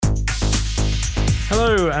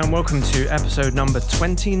Hello and welcome to episode number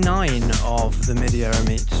 29 of the Midierror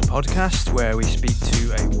Meets podcast, where we speak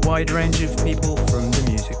to a wide range of people from the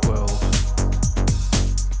music world.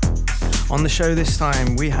 On the show this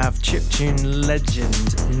time we have chiptune legend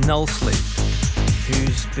Nullsleep,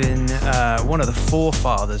 who's been one of the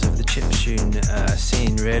forefathers of the chiptune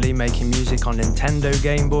scene, really, making music on Nintendo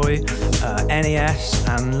Game Boy, NES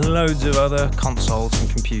and loads of other consoles and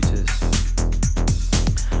computers.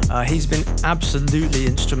 He's been absolutely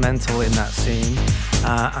instrumental in that scene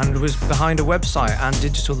and was behind a website and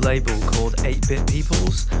digital label called 8-Bit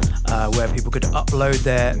Peoples, where people could upload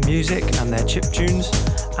their music and their chiptunes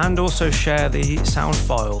and also share the sound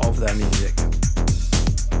file of their music.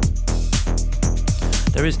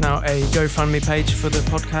 There is now a GoFundMe page for the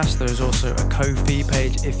podcast. There is also a Ko-fi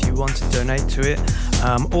page if you want to donate to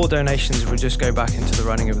it. All donations will just go back into the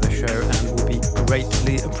running of the show and will be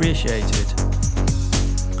greatly appreciated.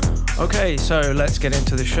 Okay, so let's get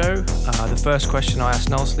into the show. The first question I asked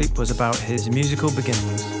Nullsleep was about his musical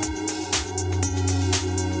beginnings.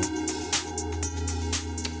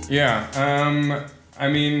 Yeah,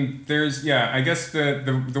 I guess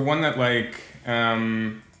the one that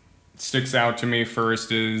sticks out to me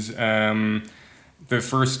first is the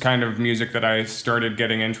first kind of music that I started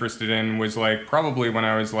getting interested in was probably when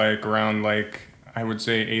I was around I would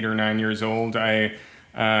say 8 or 9 years old. I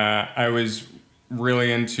was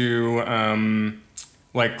really into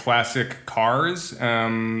classic cars,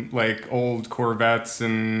 old Corvettes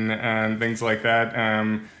and things like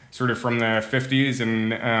that, sort of from the 50s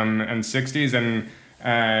and 60s,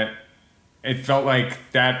 and it felt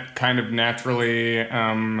like that kind of naturally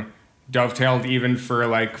dovetailed even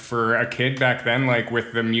for a kid back then,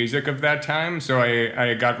 with the music of that time. So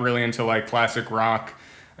I got really into classic rock,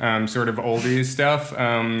 sort of oldies stuff,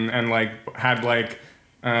 and had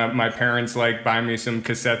my parents buy me some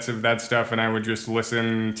cassettes of that stuff, and I would just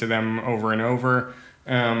listen to them over and over,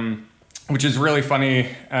 which is really funny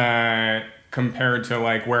compared to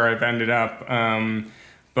where I've ended up.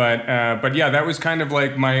 But yeah, that was kind of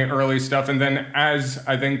my early stuff. And then as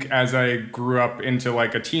I grew up into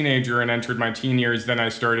a teenager and entered my teen years, then I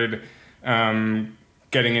started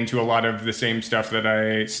getting into a lot of the same stuff that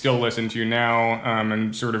I still listen to now,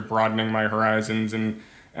 and sort of broadening my horizons. And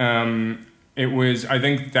it was, I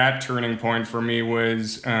think that turning point for me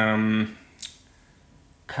was kind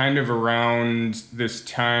of around this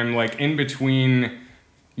time, in between,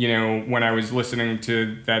 when I was listening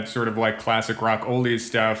to that sort of classic rock oldies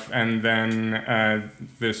stuff, and then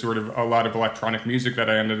the sort of a lot of electronic music that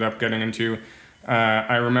I ended up getting into.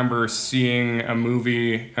 I remember seeing a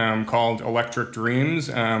movie called Electric Dreams,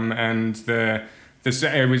 and it's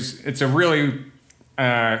a really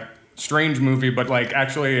strange movie, but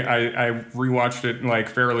actually I rewatched it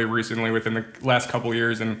fairly recently within the last couple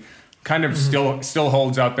years, and kind of still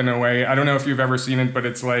holds up in a way. I don't know if you've ever seen it, but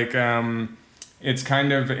it's it's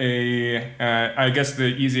kind of I guess the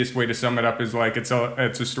easiest way to sum it up is it's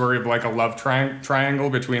a story of a love triangle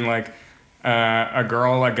between a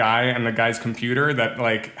girl, a guy, and the guy's computer that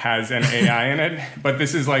has an AI in it. But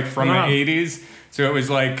this is from the 80s. So it was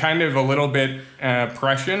kind of a little bit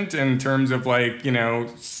prescient in terms of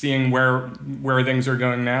seeing where things are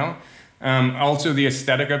going now. Also, the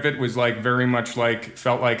aesthetic of it was very much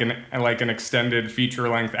felt like an extended feature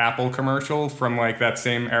length Apple commercial from that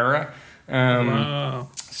same era. Wow.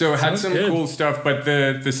 So it had some cool stuff, but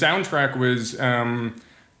the soundtrack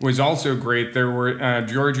was also great. There were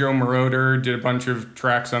Giorgio Moroder did a bunch of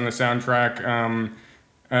tracks on the soundtrack.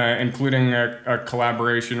 Including a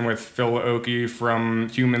collaboration with Phil Oakey from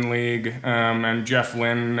Human League, and Jeff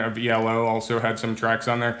Lynne of ELO also had some tracks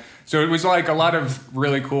on there. So it was a lot of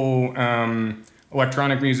really cool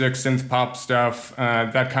electronic music, synth pop stuff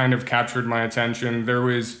that kind of captured my attention. There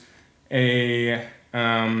was a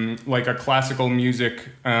classical music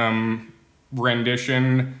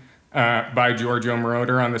rendition by Giorgio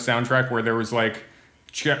Moroder on the soundtrack, where there was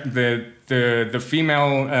the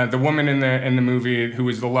female, the woman in the movie who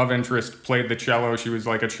was the love interest played the cello. She was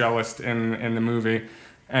a cellist in the movie,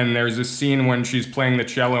 and there's a scene when she's playing the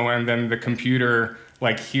cello, and then the computer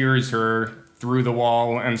hears her through the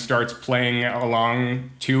wall and starts playing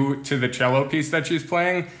along to the cello piece that she's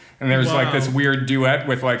playing. And there's this weird duet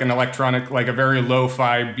with an electronic, a very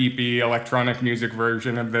lo-fi beepy electronic music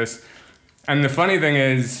version of this. And the funny thing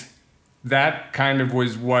is that kind of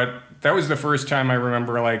was that was the first time I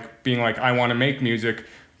remember being I want to make music,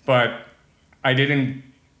 but I didn't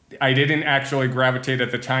actually gravitate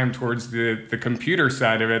at the time towards the computer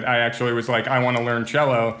side of it. I actually was I want to learn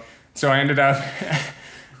cello. So I ended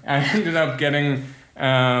up getting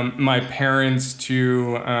my parents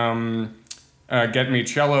to get me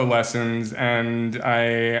cello lessons, and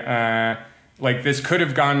I like this could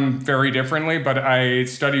have gone very differently, but I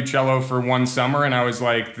studied cello for one summer, and I was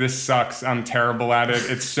like, this sucks. I'm terrible at it.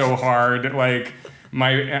 It's so hard. Like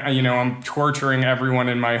I'm torturing everyone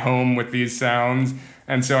in my home with these sounds,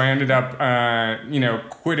 and so I ended up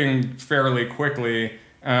quitting fairly quickly.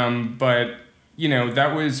 But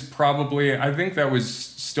that was probably, I think that was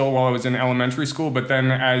still while I was in elementary school. But then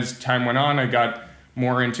as time went on, I got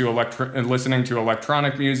more into listening to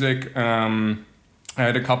electronic music. I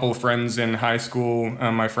had a couple of friends in high school,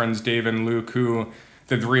 my friends Dave and Luke, who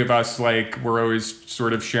the three of us were always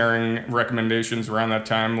sort of sharing recommendations around that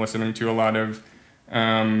time, listening to a lot of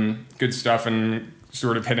good stuff and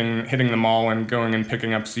sort of hitting them all and going and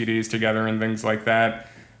picking up CDs together and things like that.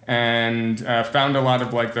 And found a lot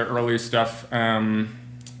of the early stuff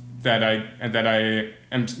that I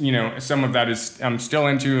am, some of that is I'm still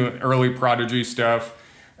into early Prodigy stuff,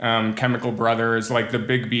 Chemical Brothers, the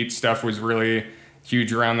big beat stuff was really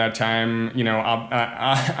huge around that time.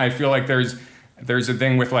 I feel like there's a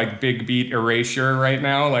thing with big beat erasure right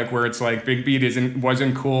now, where it's big beat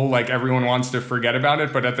wasn't cool, everyone wants to forget about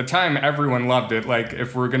it, but at the time everyone loved it.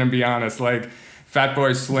 If we're gonna be honest,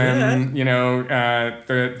 Fatboy Slim,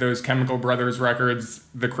 those Chemical Brothers records,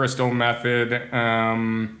 The Crystal Method,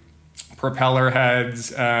 Propeller Heads.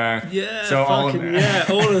 So all of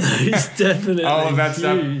those definitely. All of that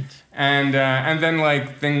huge. stuff, and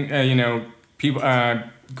then people,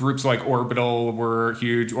 groups like Orbital were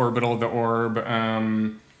huge. Orbital, The Orb,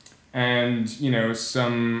 and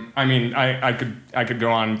some. I mean, I could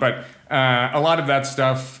go on, but. A lot of that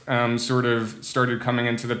stuff sort of started coming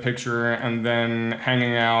into the picture, and then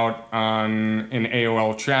hanging out in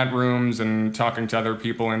AOL chat rooms and talking to other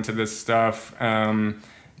people into this stuff.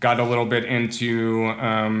 Got a little bit into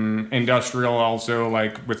industrial also,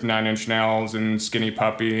 with 9 Inch Nails and Skinny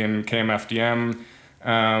Puppy and KMFDM,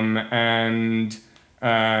 and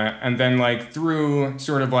then through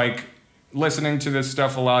sort of listening to this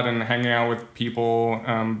stuff a lot and hanging out with people,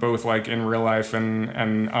 both in real life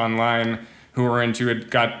and online, who were into it,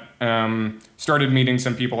 started meeting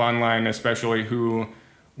some people online, especially who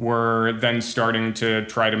were then starting to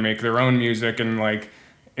try to make their own music, and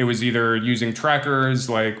it was either using trackers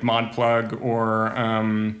like ModPlug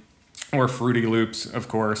or Fruity Loops, of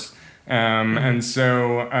course, and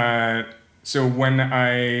so when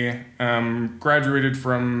I graduated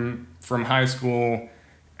from high school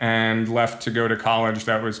and left to go to college,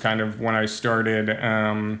 that was kind of when I started.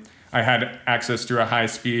 I had access to a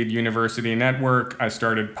high-speed university network. I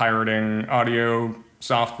started pirating audio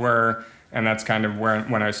software, and that's kind of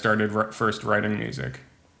when I started first writing music.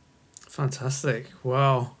 Fantastic.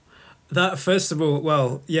 Wow. First of all,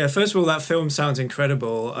 that film sounds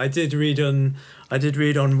incredible. I did read on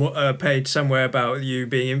a page somewhere about you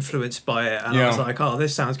being influenced by it, and I was like, oh,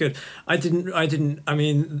 this sounds good. I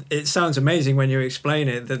mean, it sounds amazing when you explain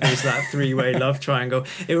it, that there's that three-way love triangle.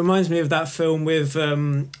 It reminds me of that film with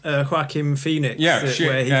Joaquin Phoenix.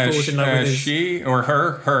 Where he falls in love with his... She or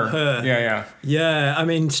her? Her. Yeah. Yeah, I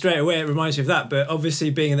mean, straight away it reminds me of that, but obviously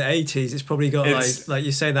being in the 80s, it's probably got like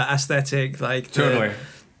you say, that aesthetic, totally.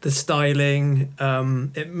 The styling,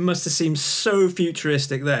 it must have seemed so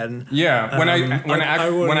futuristic then. Yeah, when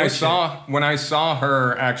I saw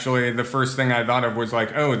her, actually, the first thing I thought of was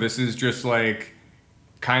oh, this is just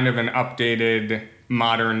kind of an updated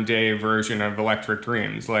modern day version of Electric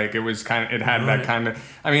Dreams. It was it had that kind of.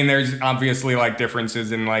 I mean, there's obviously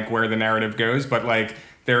differences in where the narrative goes, but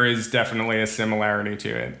there is definitely a similarity to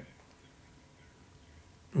it.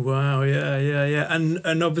 Wow, yeah.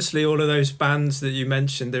 And obviously all of those bands that you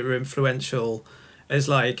mentioned that were influential is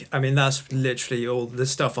that's literally all the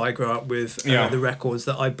stuff I grew up with, the records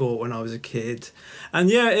that I bought when I was a kid. And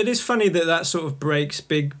it is funny that sort of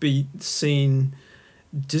big beat scene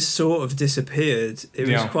just sort of disappeared. It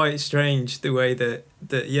was quite strange the way that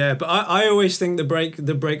but I always think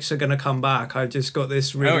the breaks are going to come back. I've just got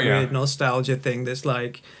this really weird nostalgia thing that's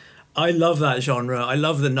I love that genre. I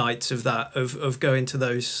love the nights of that, of going to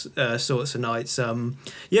those sorts of nights.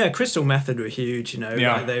 Crystal Method were huge,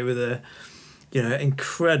 they were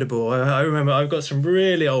incredible. I remember I've got some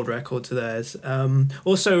really old records of theirs.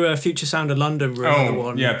 Also, Future Sound of London were another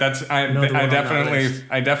one. Yeah, I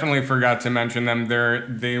definitely forgot to mention them.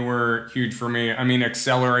 They were huge for me. I mean,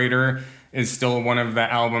 Accelerator is still one of the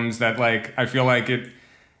albums that I feel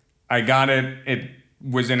I got it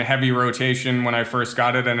was in heavy rotation when I first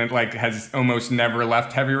got it, and it has almost never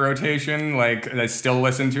left heavy rotation. I still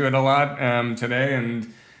listen to it a lot today,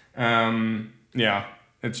 and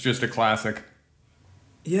it's just a classic.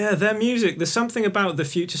 Yeah, their music. There's something about the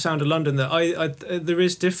future sound of London that I there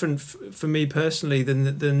is different for me personally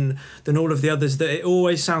than all of the others. That it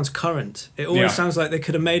always sounds current. It always sounds like they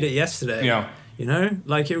could have made it yesterday. Yeah. You know,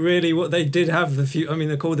 like it really. What they did have I mean,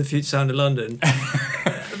 they're called the future sound of London.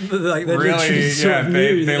 Like they really, sort of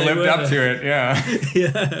they lived up to it. Yeah.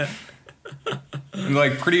 Yeah.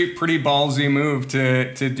 Like pretty ballsy move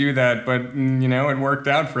to do that, but you know, it worked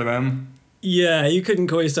out for them. Yeah, you couldn't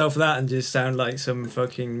call yourself that and just sound like some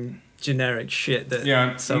fucking generic shit that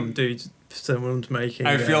someone's making.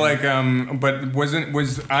 I feel like, but was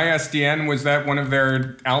ISDN, was that one of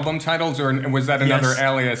their album titles, or was that another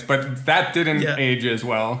alias? But that didn't age as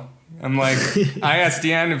well. I'm like,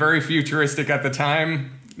 ISDN, very futuristic at the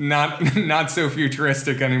time, not so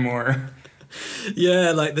futuristic anymore.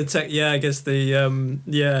 Yeah, like the tech. Yeah, I guess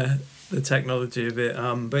the technology of it.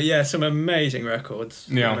 But yeah, some amazing records.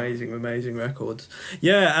 Yeah. Amazing records.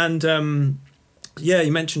 Yeah, and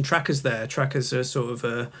you mentioned Trackers there. Trackers are sort of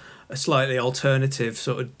a slightly alternative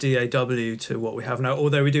sort of DAW to what we have now.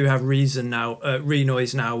 Although we do have Reason now,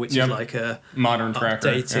 Renoise now, which is like a modern tracker,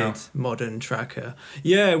 updated modern tracker.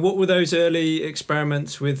 Yeah, what were those early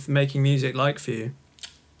experiments with making music like for you?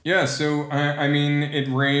 Yeah, so I mean, it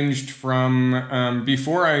ranged from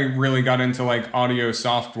before I really got into like audio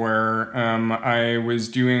software. I was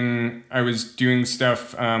doing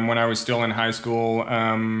stuff when I was still in high school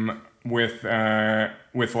with like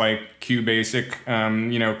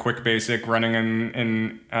QBasic, Quick Basic, running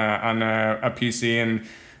in on a PC,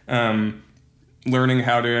 and learning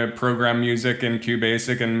how to program music in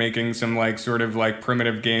QBasic and making some like sort of like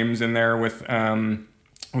primitive games in there with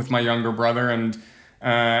my younger brother. And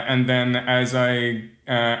then as I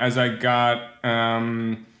got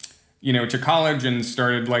to college and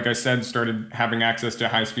started having access to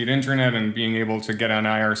high speed internet and being able to get on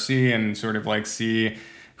IRC and sort of like see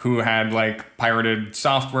who had like pirated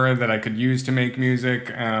software that I could use to make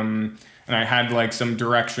music. And I had like some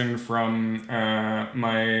direction from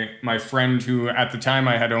my friend who at the time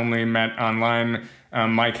I had only met online,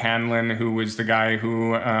 Mike Hanlon, who was the guy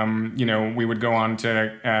who we would go on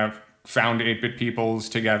to found 8-Bit Peoples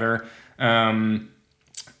together.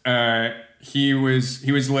 He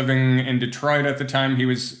was living in Detroit at the time.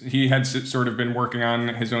 He had sort of been working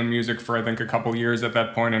on his own music for I think a couple years at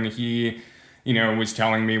that point, and he was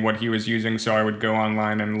telling me what he was using, so I would go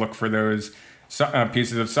online and look for those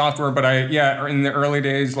pieces of software. But in the early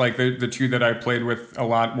days, like the two that I played with a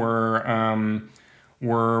lot were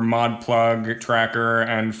Modplug, Tracker,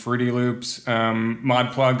 and Fruity Loops.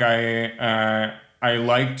 Modplug, I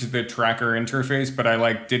liked the tracker interface, but I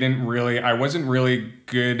wasn't really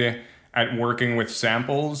good at working with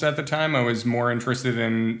samples at the time. I was more interested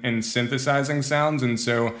in synthesizing sounds, and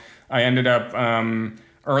so I ended up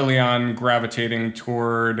early on gravitating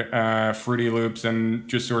toward Fruity Loops and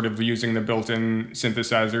just sort of using the built-in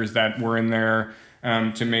synthesizers that were in there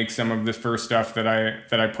to make some of the first stuff that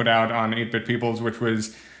I put out on 8-Bit Peoples, which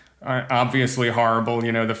was obviously horrible.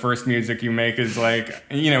 The first music you make is like,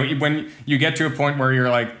 when you get to a point where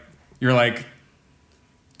you're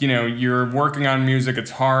working on music,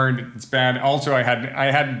 it's hard, it's bad. Also, I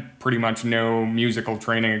had pretty much no musical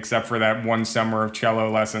training except for that one summer of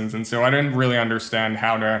cello lessons, and so I didn't really understand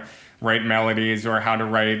how to write melodies or how to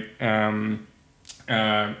write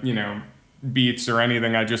beats or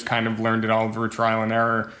anything. I just kind of learned it all through trial and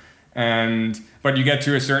error. But you get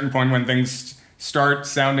to a certain point when things start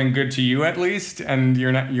sounding good to you, at least, and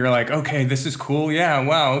you're like, okay, this is cool, yeah,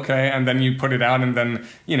 wow, okay, and then you put it out, and then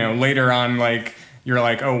later on, like, you're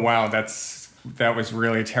like, oh wow, that was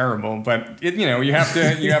really terrible. But you have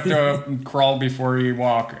to crawl before you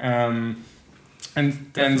walk. And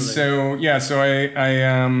so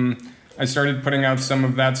I started putting out some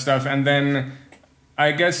of that stuff, and then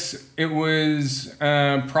I guess it was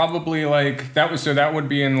probably like that would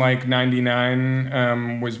be in like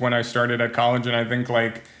 99 was when I started at college, and I think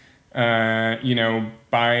like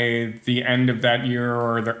by the end of that year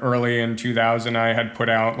or the early in 2000, I had put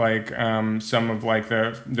out like some of like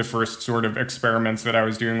the first sort of experiments that I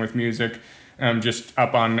was doing with music, just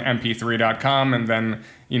up on mp3.com, and then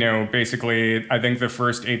basically I think the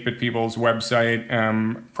first 8-Bit People's website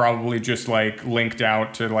probably just like linked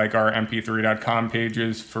out to like our mp3.com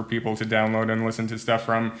pages for people to download and listen to stuff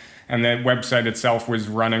from, and that website itself was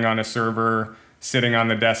running on a server sitting on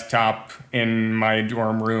the desktop in my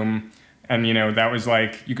dorm room, and that was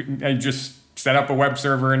like I just set up a web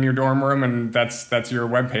server in your dorm room, and that's your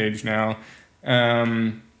web page now.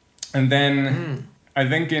 And then I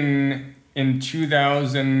think in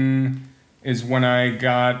 2000 is when I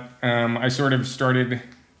got I sort of started,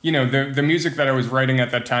 the music that I was writing at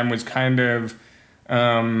that time was kind of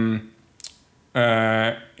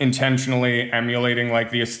intentionally emulating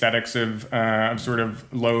like the aesthetics of sort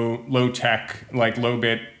of low tech, like low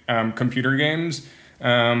bit computer games,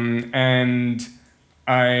 and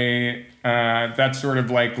I that sort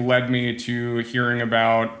of like led me to hearing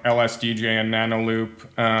about LSDJ and Nanoloop,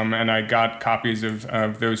 and I got copies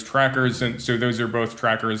of those trackers, and so those are both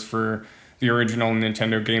trackers for the original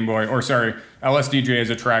Nintendo Game Boy. Or sorry, LSDJ is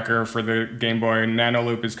a tracker for the Game Boy.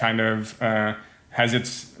 Nanoloop is kind of has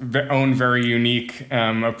its own very unique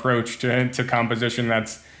approach to composition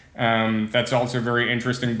that's also very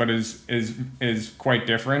interesting, but is quite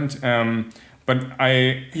different. But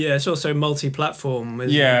it's also multi-platform.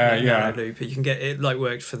 Nanoloop. You can get it like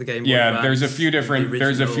worked for the Game Boy. Yeah, there's a few different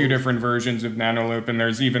versions of Nanoloop, and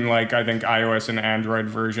there's even like I think iOS and Android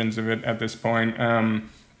versions of it at this point.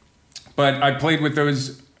 But I played with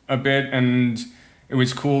those a bit, and it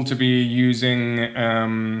was cool to be using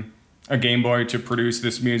a Game Boy to produce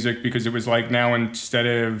this music, because it was like now instead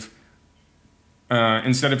of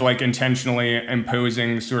like intentionally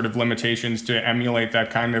imposing sort of limitations to emulate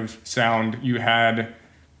that kind of sound, you had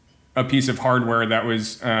a piece of hardware that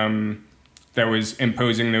was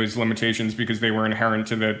imposing those limitations because they were inherent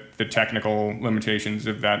to the technical limitations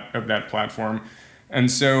of that platform. And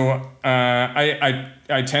so I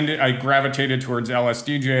gravitated towards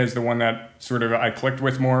LSDJ as the one that sort of I clicked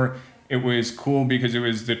with more. It was cool because it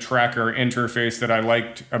was the tracker interface that I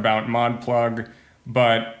liked about ModPlug,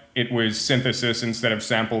 but it was synthesis instead of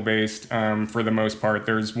sample-based for the most part.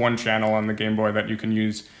 There's one channel on the Game Boy that you can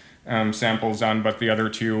use samples on, but the other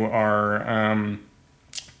two are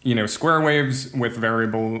square waves with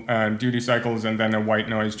variable duty cycles, and then a white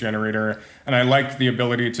noise generator. And I liked the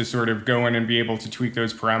ability to sort of go in and be able to tweak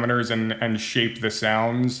those parameters and shape the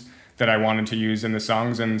sounds that I wanted to use in the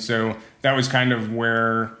songs. And so that was kind of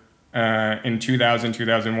where in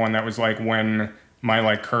 2001, that was like when my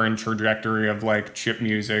like current trajectory of like chip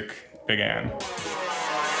music began.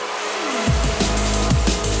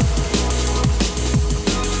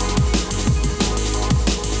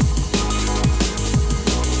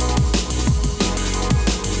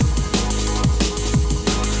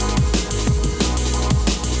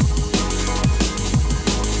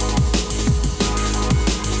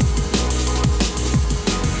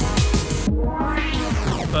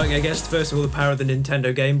 I guess first of all, the power of the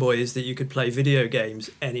Nintendo Game Boy is that you could play video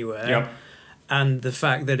games anywhere. Yep. And the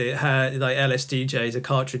fact that it had like LSDJ is a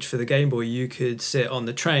cartridge for the Game Boy, you could sit on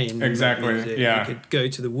the train. Exactly. And make music. Yeah. You could go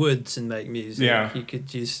to the woods and make music. Yeah. You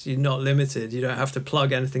could you're not limited. You don't have to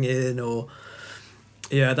plug anything in or.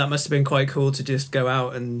 Yeah, that must have been quite cool to just go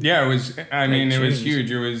out and. Yeah, it was. I mean, tunes. It was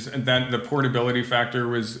huge. It was that the portability factor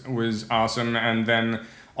was awesome, and then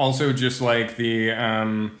also just like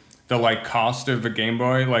the like cost of a Game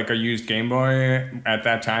Boy, like a used Game Boy at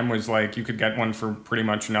that time was like you could get one for pretty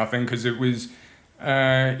much nothing, because it was,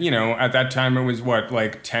 at that time it was what,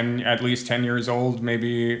 like at least 10 years old,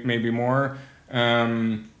 maybe more,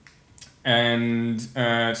 and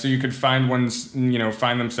so you could find ones,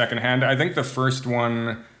 find them secondhand. I think the first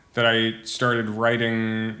one that I started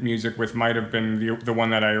writing music with might have been the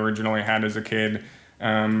one that I originally had as a kid,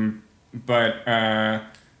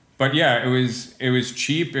 But yeah, it was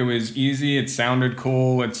cheap, it was easy, it sounded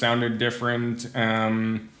cool, it sounded different,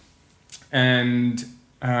 and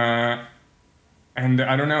I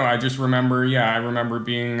don't know, I just remember, I remember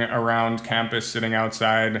being around campus, sitting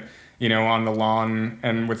outside, on the lawn,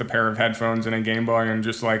 and with a pair of headphones and a Game Boy, and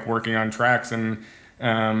just like working on tracks, and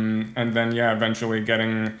then eventually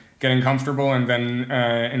getting comfortable, and then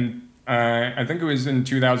I think it was in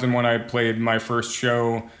 2001 I played my first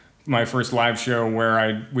live show, where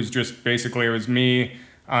I was just basically, it was me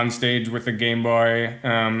on stage with a Game Boy.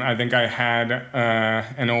 I think I had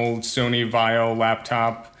an old Sony Vaio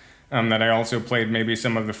laptop that I also played maybe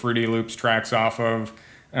some of the Fruity Loops tracks off of.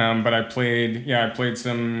 But I played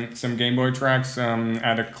some Game Boy tracks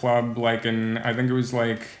at a club, like I think it was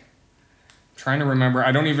like, trying to remember,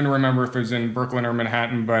 I don't even remember if it was in Brooklyn or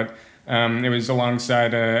Manhattan, but it was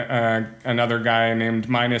alongside another guy named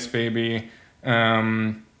Minus Baby,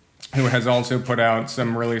 who has also put out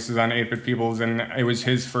some releases on 8-Bit Peoples, and it was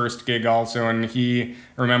his first gig also, and he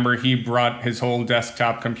brought his whole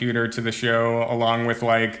desktop computer to the show, along with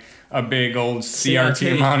like a big old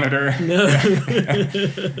CRT monitor. No.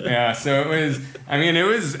 Yeah, so and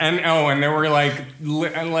there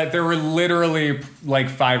were there were literally like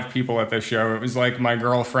 5 people at the show. It was like my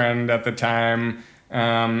girlfriend at the time,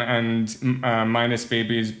 and Minus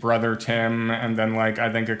Baby's brother Tim, and then like I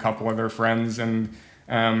think a couple other friends, and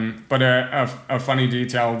but a funny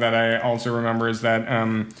detail that I also remember is that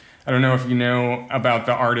I don't know if you know about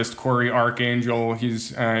the artist Corey Archangel.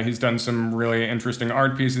 He's done some really interesting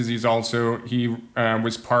art pieces. He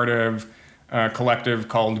was part of a collective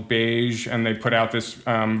called Beige, and they put out this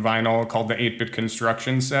vinyl called the 8-Bit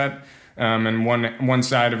Construction Set. And one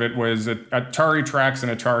side of it was Atari tracks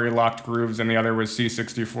and Atari locked grooves, and the other was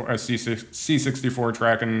C64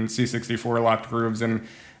 track and C64 locked grooves. And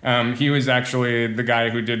he was actually the guy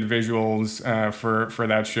who did visuals for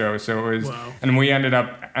that show. So it was, wow. And we ended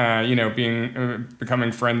up,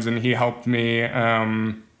 becoming friends, and he helped me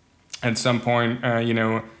at some point,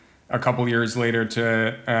 a couple years later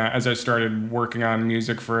as I started working on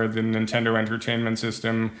music for the Nintendo Entertainment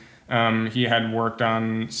System. He had worked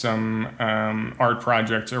on some art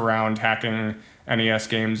projects around hacking NES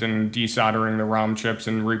games and desoldering the ROM chips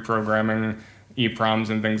and reprogramming EEPROMs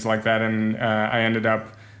and things like that. And I ended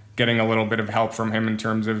up getting a little bit of help from him in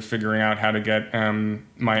terms of figuring out how to get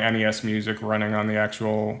my NES music running on the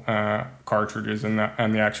actual cartridges and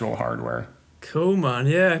the actual hardware. Cool, man.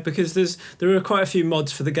 Yeah, because there are quite a few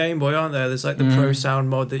mods for the Game Boy, aren't there? There's like the Pro Sound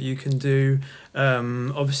mod that you can do.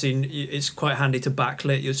 Obviously, it's quite handy to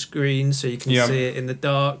backlit your screen so you can see it in the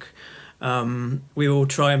dark. We all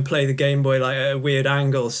try and play the Game Boy like at a weird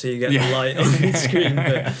angle so you get the light on the screen.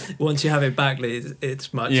 But once you have it backlit,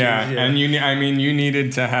 it's much easier. And you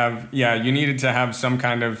needed to have some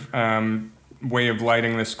kind of way of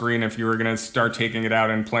lighting the screen if you were going to start taking it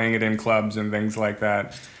out and playing it in clubs and things like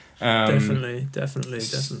that. Definitely.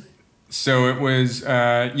 So it was,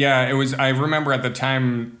 I remember at the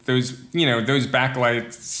time those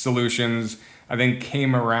backlight solutions, I think,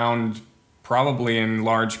 came around probably in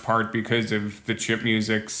large part because of the chip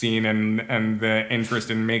music scene and the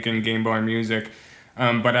interest in making Game Boy music.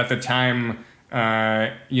 But at the time,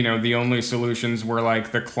 the only solutions were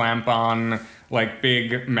like the clamp-on, like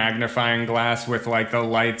big magnifying glass with like the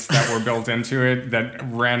lights that were built into it that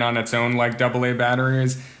ran on its own like AA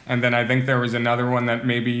batteries. And then I think there was another one that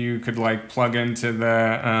maybe you could like plug into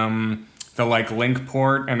the like link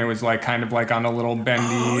port, and it was like kind of like on a little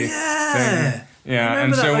bendy thing. Yeah, I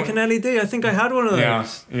remember that, like an LED. I think I had one of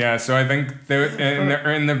those. Yeah. So I think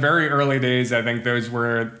in the very early days, I think those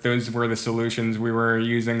were the solutions we were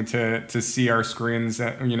using to see our screens.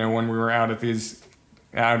 When we were out at these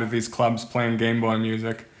clubs playing Game Boy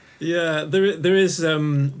music. Yeah, there's a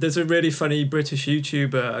really funny British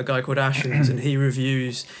YouTuber, a guy called Ashens, and he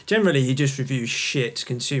just reviews shit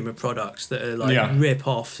consumer products that are like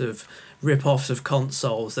rip-offs of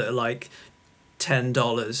consoles that are like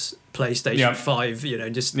 $10 PlayStation 5,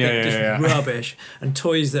 just rubbish, and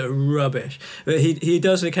toys that are rubbish. But he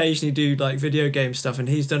does occasionally do like video game stuff, and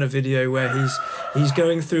he's done a video where he's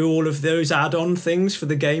going through all of those add-on things for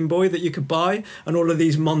the Game Boy that you could buy, and all of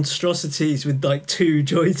these monstrosities with like 2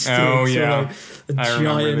 joysticks. Oh yeah, or like a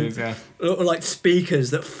giant, these, or like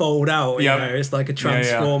speakers that fold out. It's like a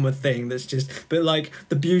transformer thing that's just. But like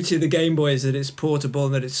the beauty of the Game Boy is that it's portable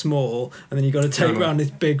and that it's small, and then you got to take around this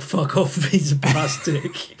big fuck off piece of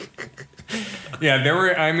plastic. Yeah, there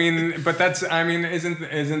were. But that's.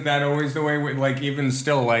 Isn't that always the way? Like even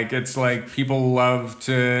still, like it's like people love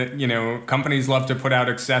to, companies love to put out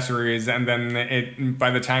accessories, and then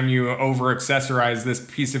by the time you over accessorize this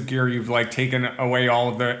piece of gear, you've like taken away all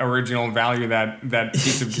of the original value that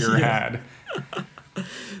piece of gear had.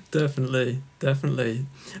 Definitely.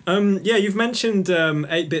 You've mentioned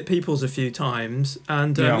 8-Bit Peoples a few times,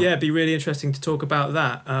 and it'd be really interesting to talk about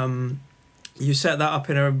that. You set that up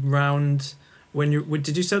in around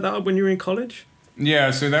did you set that up when you were in college?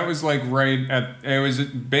 Yeah, so that was like it was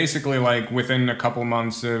basically like within a couple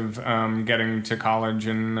months of getting to college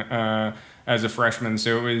and as a freshman.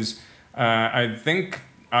 So it was, I think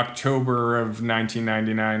October of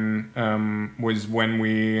 1999 was when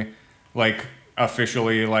we like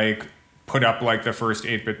officially like put up like the first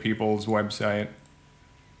 8-Bit People's website.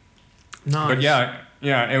 Nice. But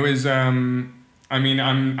it was.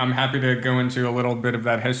 I'm happy to go into a little bit of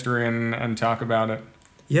that history and talk about it.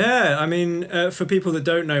 Yeah, for people that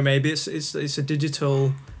don't know, maybe it's a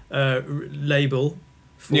digital label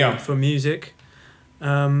for music.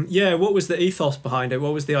 What was the ethos behind it?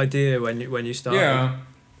 What was the idea when you started? Yeah.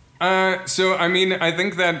 So I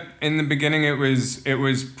think that in the beginning it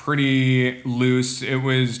was pretty loose. It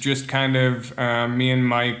was just kind of me and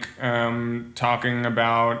Mike talking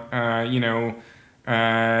about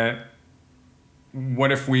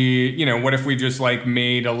what if we just like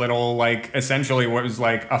made a little like essentially what was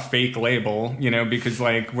like a fake label, because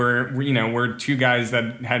like we're 2 guys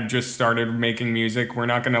that had just started making music. We're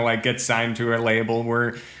not going to like get signed to a label.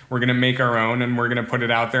 We're going to make our own, and we're going to put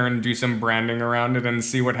it out there and do some branding around it and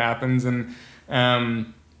see what happens. And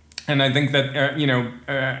and I think that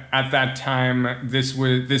at that time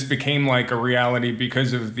this became like a reality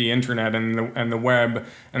because of the internet and the web,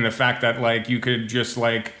 and the fact that like you could just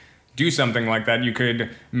like do something like that. You could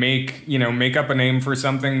make up a name for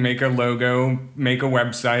something, make a logo, make a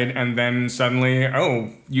website, and then suddenly, oh,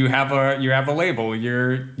 you have a label.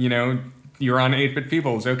 You're on 8-Bit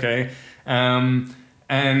Peoples, okay.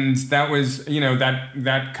 And that was,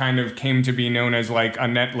 that kind of came to be known as like a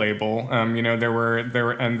net label. There were,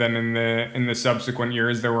 and then in the subsequent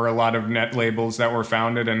years, there were a lot of net labels that were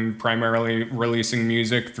founded and primarily releasing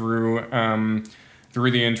music through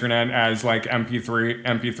the internet as like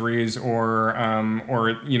MP3s or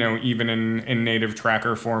even in native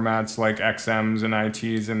tracker formats like XMs and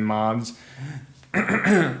ITs and mods.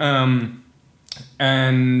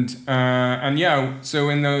 And yeah, so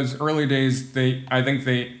in those early days, I think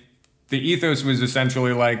the ethos was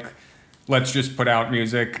essentially like, let's just put out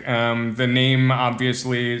music. The name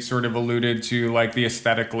obviously sort of alluded to like the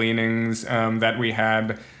aesthetic leanings that we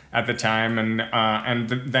had at the time, and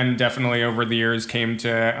then definitely over the years came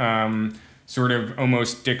to sort of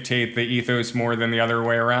almost dictate the ethos more than the other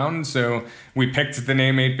way around. So we picked the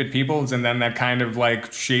name 8-Bit Peoples, and then that kind of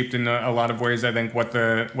like shaped in a lot of ways, I think, what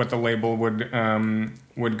the label would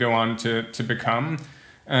go on to become.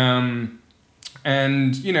 And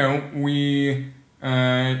we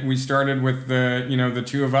started with the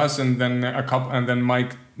two of us, and then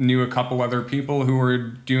Mike knew a couple other people who were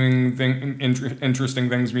doing interesting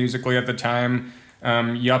things musically at the time.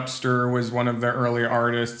 Yupster was one of the early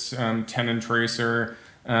artists, Ten and Tracer,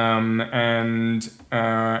 and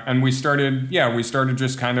we started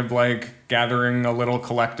just kind of like gathering a little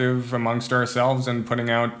collective amongst ourselves and putting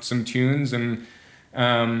out some tunes, and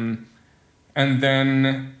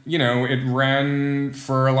then it ran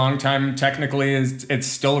for a long time. Technically, it's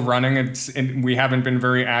still running. We haven't been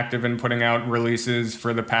very active in putting out releases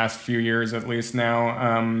for the past few years, at least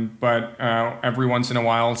now. But every once in a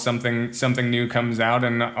while, something new comes out,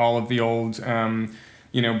 and all of the old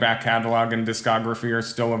back catalog and discography are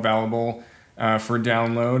still available for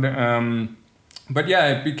download. But yeah,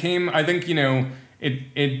 it became, I think,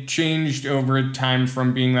 it changed over time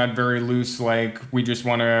from being that very loose, like we just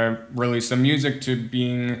want to release some music, to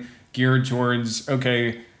being geared towards,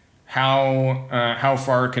 okay, how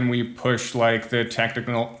far can we push like the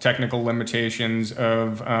technical limitations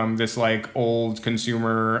of this like old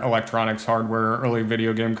consumer electronics hardware, early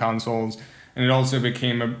video game consoles. And it also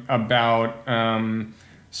became about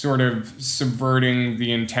sort of subverting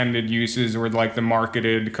the intended uses or like the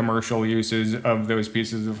marketed commercial uses of those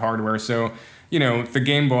pieces of hardware. So the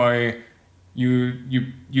Game Boy, you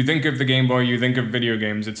think of the Game Boy, you think of video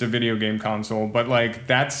games. It's a video game console, but like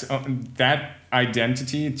that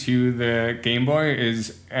identity to the Game Boy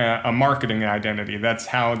is a marketing identity. That's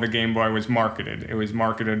how the Game Boy was marketed. It was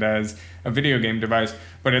marketed as a video game device.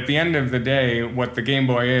 But at the end of the day, what the Game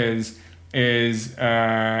Boy is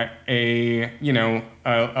a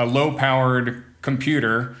low-powered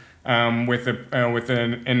computer with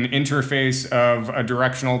an interface of a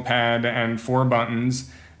directional pad and 4 buttons,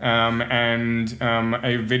 and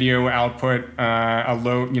a video output, a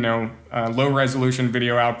low resolution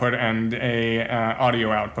video output, and a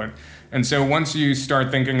audio output. And so once you start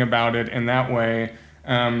thinking about it in that way,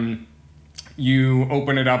 you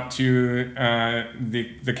open it up to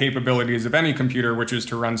the capabilities of any computer, which is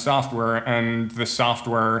to run software, and the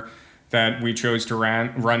software that we chose to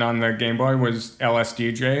run on the Game Boy was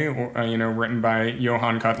LSDJ, written by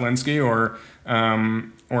Johan Kotlinski, or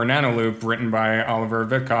Nanoloop, written by Oliver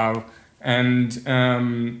Vitkov, and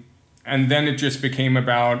then it just became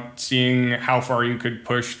about seeing how far you could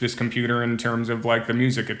push this computer in terms of like the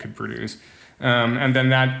music it could produce, and then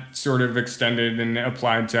that sort of extended and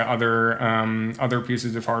applied to other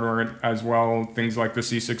pieces of hardware as well, things like the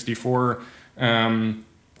C64.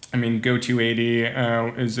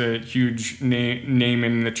 Go280 is a huge name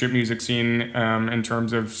in the chip music scene in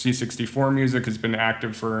terms of C64 music, has been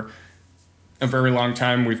active for a very long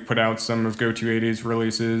time. We've put out some of Go280's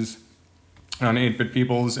releases on 8-Bit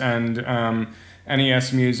Peoples, and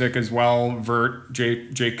NES music as well. Vert,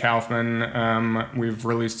 Jake Kaufman, we've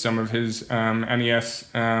released some of his NES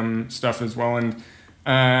stuff as well. And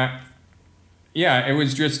it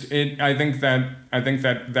was just it. I think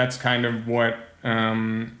that that's kind of what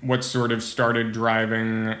sort of started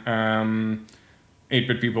driving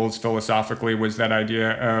 8-Bit Peoples philosophically, was that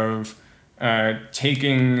idea of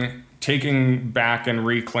taking back and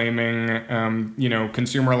reclaiming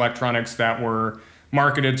consumer electronics that were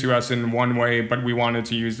marketed to us in one way, but we wanted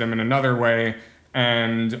to use them in another way,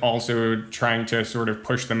 and also trying to sort of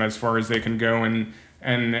push them as far as they can go,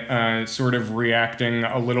 and sort of reacting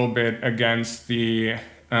a little bit against the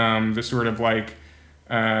the sort of like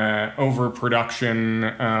overproduction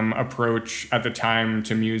approach at the time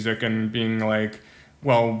to music, and being like,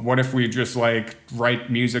 well, what if we just like write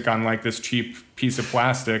music on like this cheap piece of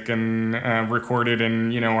plastic and record it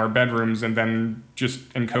in, you know, our bedrooms, and then just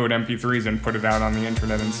encode MP3s and put it out on the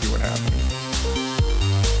internet and see what happens.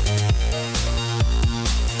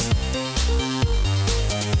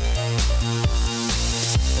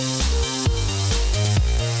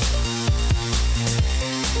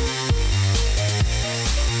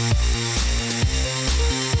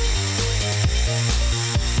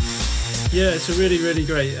 Yeah, it's a really, really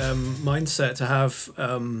great mindset to have,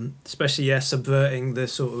 especially subverting the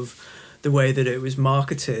sort of the way that it was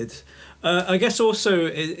marketed. I guess also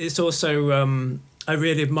it's also I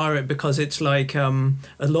really admire it because it's like a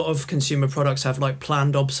lot of consumer products have like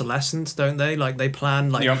planned obsolescence, don't they? Like they plan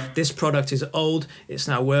like this product is old, it's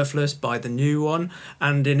now worthless, buy the new one.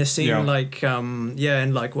 And in a scene like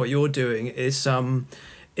and like what you're doing is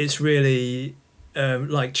it's really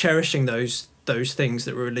like cherishing those things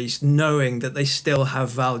that were released, knowing that they still have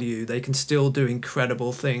value, they can still do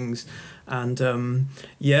incredible things, and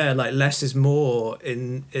like less is more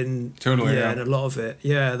in totally in a lot of it.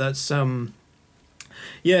 That's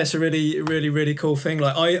it's a really, really, really cool thing.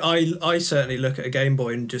 Like I certainly look at a Game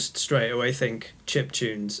Boy and just straight away think chip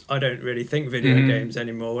tunes. I don't really think video games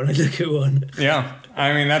anymore when I look at one. Yeah,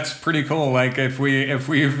 I mean that's pretty cool. Like if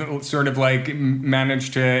we've sort of like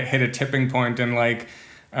managed to hit a tipping point and like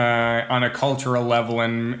on a cultural level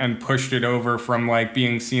and pushed it over from like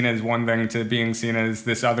being seen as one thing to being seen as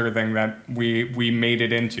this other thing that we made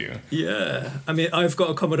it into. Yeah, I mean I've got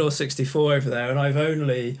a Commodore 64 over there, and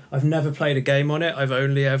I've never played a game on it. I've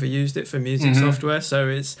only ever used it for music software,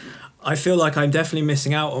 so I feel like I'm definitely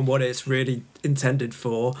missing out on what it's really intended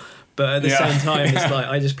for. But at the same time, it's like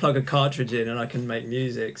I just plug a cartridge in and I can make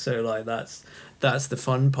music. So like that's the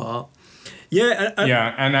fun part. Yeah,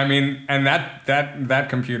 and I mean, and that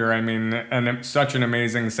computer, I mean, and such an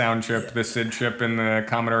amazing sound chip, the SID chip in the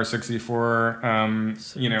Commodore 64,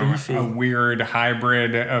 you know, beefy. A weird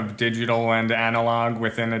hybrid of digital and analog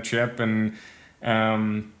within a chip, and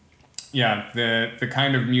the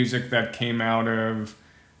kind of music that came out of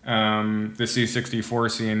the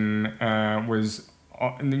C64 scene was,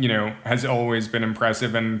 you know, has always been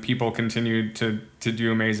impressive, and people continued to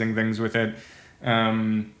do amazing things with it.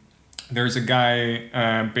 There's a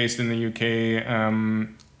guy based in the UK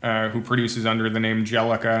who produces under the name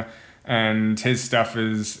Jellica, and his stuff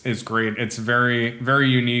is great. It's very, very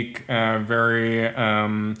unique, very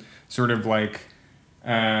sort of like,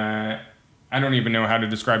 I don't even know how to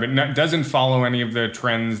describe it. Doesn't follow any of the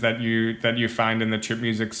trends that you find in the chip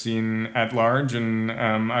music scene at large, and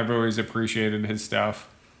I've always appreciated his stuff.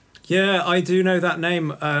 Yeah, I do know that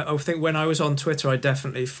name. I think when I was on Twitter, I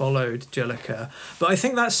definitely followed Jellica. But I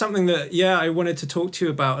think that's something that, I wanted to talk to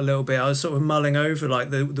you about a little bit. I was sort of mulling over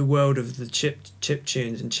like the world of the chip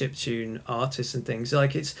tunes and chiptune artists and things.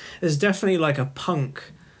 Like there's definitely like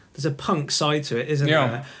there's a punk side to it, isn't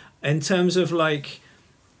there? In terms of like,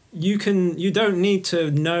 you don't need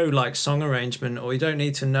to know like song arrangement, or you don't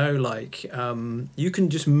need to know like you can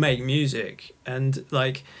just make music, and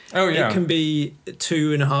like it can be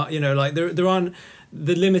 2.5, you know, like there aren't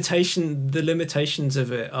the limitations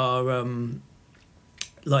of it are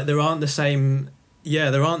like there aren't the same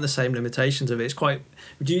limitations of it. It's quite,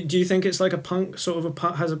 do you think it's like a punk sort of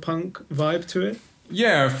has a punk vibe to it?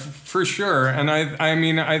 Yeah, for sure. And I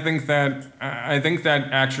mean, I think that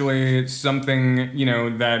actually something, you know,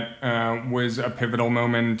 that was a pivotal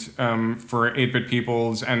moment for 8-Bit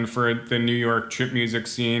Peoples and for the New York chip music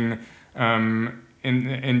scene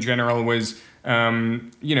in general was,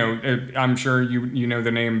 you know, I'm sure you know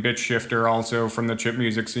the name Bitch Shifter also from the chip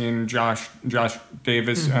music scene. Josh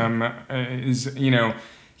Davis is, you know,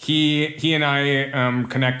 He and I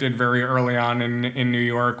connected very early on in New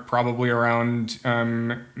York, probably around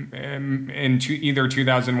either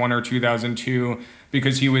 2001 or 2002,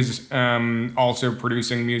 because he was also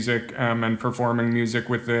producing music and performing music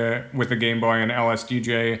with the Game Boy and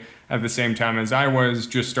LSDJ at the same time as I was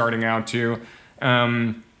just starting out too.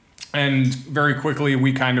 And very quickly,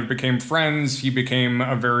 we kind of became friends. He became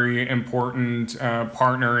a very important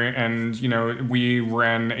partner, and, you know, we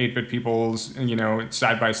ran 8-Bit Peoples, you know,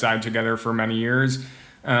 side by side together for many years.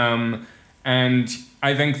 And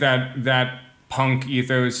I think that punk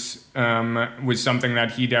ethos was something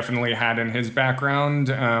that he definitely had in his background,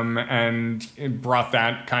 and it brought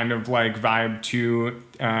that kind of like vibe to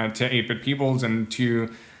 8-Bit Peoples and to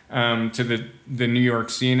the New York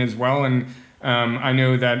scene as well. And I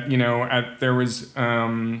know that, you know, there was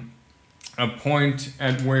a a point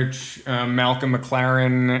at which Malcolm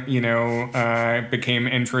McLaren, became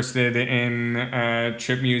interested in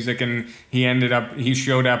chip music, and he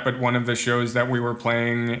showed up at one of the shows that we were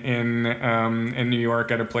playing in New York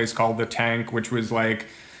at a place called The Tank, which was like,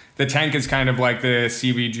 the Tank is kind of like the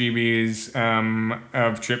CBGB's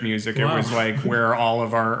of chip music. Wow. It was like where all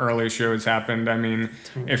of our early shows happened. I mean,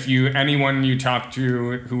 if anyone you talk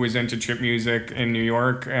to who was into chip music in New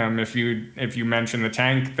York, if you mention the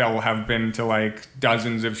Tank, they'll have been to like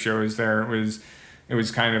dozens of shows there. It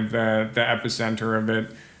was kind of the epicenter of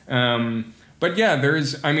it. But yeah,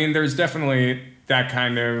 there's definitely that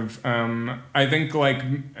kind of I think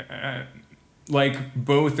like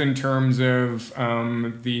both in terms of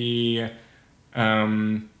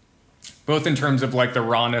both in terms of like the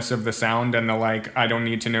rawness of the sound and the like, I don't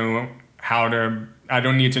need to know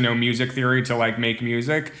music theory to like make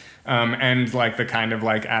music, and like the kind of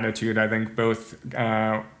like attitude, I think both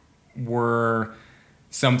were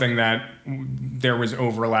something that there was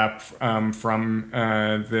overlap from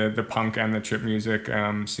the punk and the chip music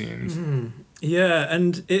scenes. Mm-hmm. Yeah,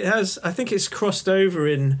 and I think it's crossed over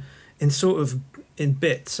in sort of in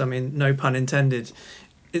bits. I mean, no pun intended.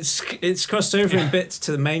 It's crossed over in bits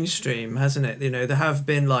to the mainstream, hasn't it? There have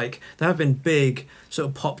been big sort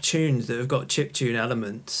of pop tunes that have got chiptune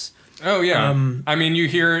elements. Oh yeah. I mean, you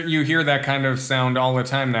hear that kind of sound all the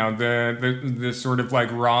time now. The sort of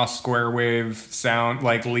like raw square wave sound,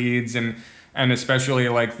 like leads and especially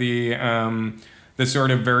like the sort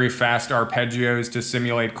of very fast arpeggios to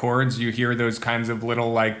simulate chords. You hear those kinds of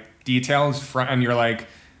little like details and you're like.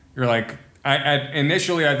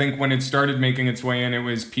 Initially, I think when it started making its way in, it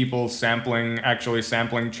was people actually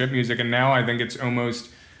sampling chip music, and now I think it's almost,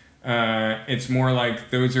 it's more like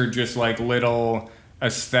those are just like little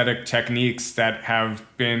aesthetic techniques that have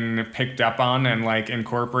been picked up on and like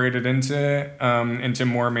incorporated into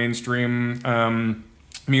more mainstream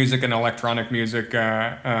music and electronic music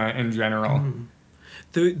in general. Mm.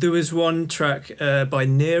 There was one track by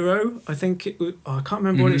Nero, I think. I can't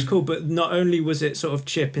remember what it's called, but not only was it sort of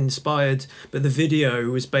chip inspired, but the video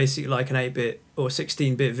was basically like an 8-bit or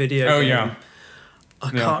 16-bit video game. Yeah. I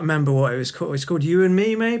can't remember what it was called. It's called You and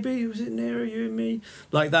Me, maybe? Was it Nero, You and Me?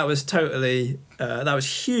 Like, that was totally... that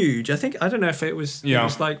was huge. I don't know if it was... Yeah. It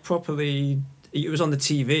was like properly... It was on the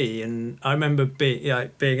TV, and I remember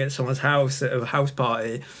being at someone's house at a house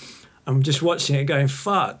party. I'm just watching it going,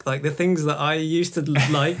 fuck, like the things that I used to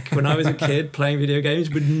like when I was a kid playing video games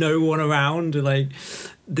with no one around, like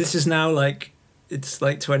this is now like, it's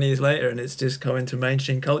like 20 years later and it's just come into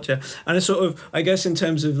mainstream culture. And it's sort of, I guess in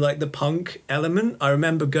terms of like the punk element, I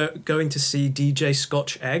remember going to see DJ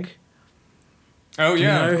Scotch Egg. Oh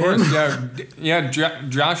yeah, of course. Yeah.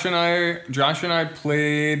 Josh and I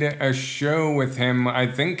played a show with him, I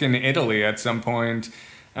think in Italy at some point.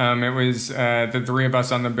 It was the three of us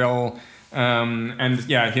on the bill, and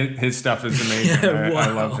yeah, his stuff is amazing. Wow. I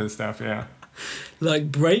love his stuff. Yeah,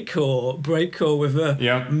 like breakcore with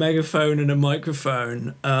a megaphone and a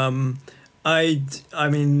microphone. I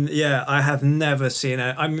mean, yeah, I have never seen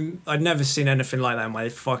it. I've never seen anything like that in my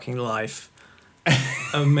fucking life.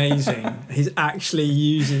 Amazing. He's actually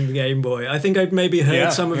using the Game Boy. I think I'd maybe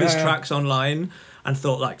heard some of his tracks online and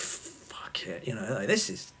thought like, fuck it, like, this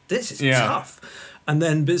is tough. And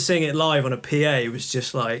then, but seeing it live on a PA was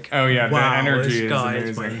just like, wow, the energy this guy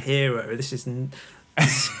is my hero. This is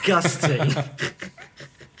disgusting.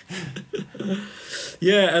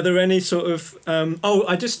 Yeah, are there any sort of... there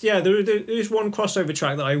is one crossover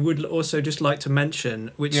track that I would also just like to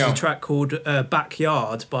mention, which is a track called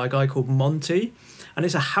Backyard by a guy called Monty. And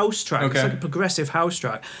it's a house track. Okay. It's like a progressive house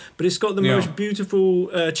track, but it's got the most beautiful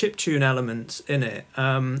chiptune elements in it.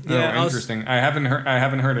 Interesting. I haven't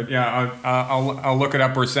heard it. Yeah, I'll look it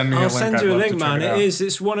up or send me a link. I'll send you a link, man.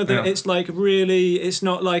 It's one of the. Yeah. It's like really. It's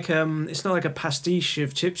not like a pastiche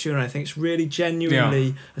of chiptune. I think it's really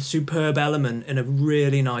genuinely a superb element in a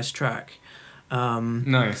really nice track.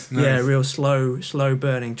 Nice. Yeah, real slow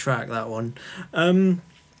burning track, that one.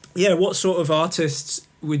 What sort of artists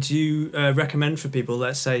would you recommend for people?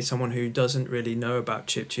 Let's say someone who doesn't really know about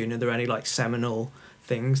chiptune. Are there any like seminal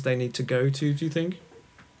things they need to go to, do you think?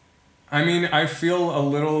 I mean, I feel a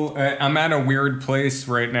little... I'm at a weird place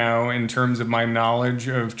right now in terms of my knowledge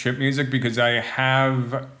of chip music because I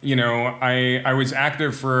have, I was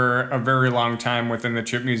active for a very long time within the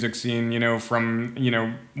chip music scene, from,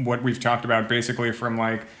 what we've talked about, basically from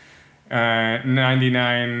like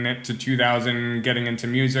 99 to 2000 getting into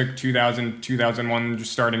music, 2001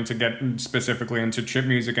 just starting to get specifically into chip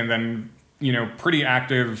music, and then pretty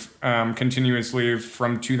active continuously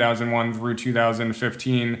from 2001 through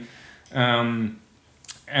 2015,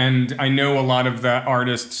 and I know a lot of the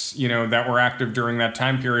artists, that were active during that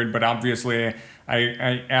time period, but obviously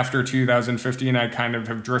I after 2015, I kind of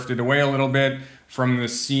have drifted away a little bit from the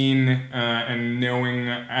scene, and knowing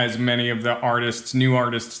as many of the new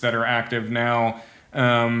artists that are active now.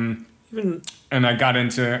 And I got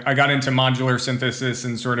into modular synthesis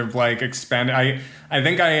and sort of like expand. I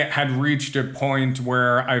think I had reached a point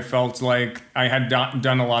where I felt like I had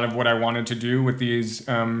done a lot of what I wanted to do with these,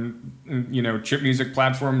 chip music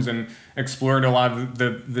platforms, and explored a lot of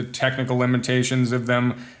the technical limitations of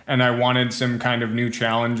them. And I wanted some kind of new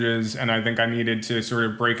challenges. And I think I needed to sort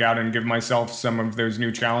of break out and give myself some of those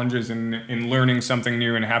new challenges in learning something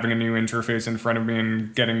new and having a new interface in front of me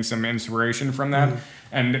and getting some inspiration from that.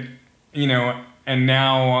 And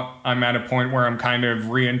now I'm at a point where I'm kind of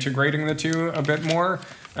reintegrating the two a bit more.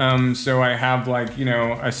 So I have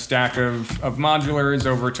a stack of modulars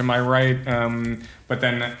over to my right. But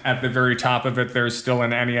then at the very top of it, there's still an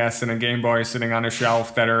NES and a Game Boy sitting on a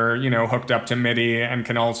shelf that are, hooked up to MIDI and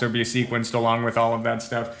can also be sequenced along with all of that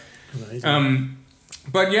stuff.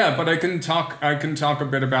 But I can talk a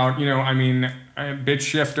bit about, Bit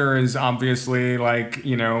Shifter is obviously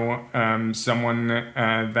someone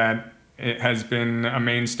that it has been a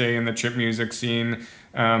mainstay in the chip music scene,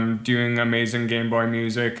 doing amazing Game Boy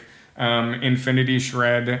music. Infinity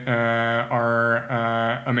Shred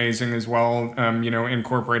are amazing as well,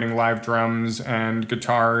 incorporating live drums and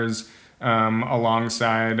guitars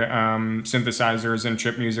alongside synthesizers and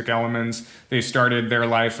chip music elements. They started their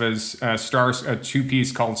life as a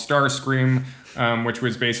two-piece called Starscream, which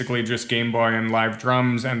was basically just Game Boy and live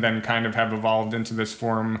drums, and then kind of have evolved into this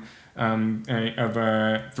form of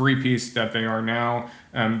a three-piece that they are now.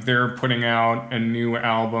 They're putting out a new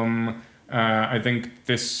album, I think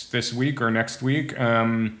this week or next week,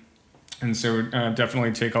 and so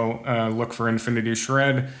definitely take a look for Infinity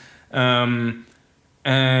Shred.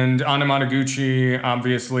 And Anamataguchi,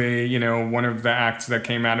 obviously, one of the acts that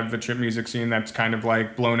came out of the chip music scene that's kind of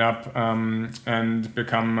blown up and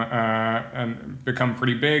become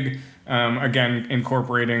pretty big. Again,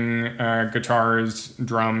 incorporating guitars,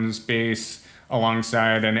 drums, bass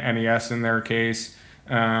alongside an NES in their case,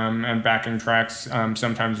 and backing tracks,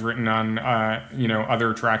 sometimes written on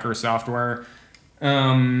other tracker software.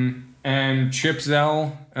 And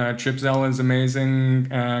Chipzel is amazing,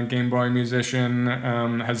 Game Boy musician,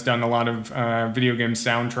 has done a lot of video game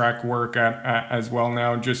soundtrack work as well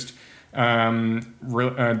now. Just did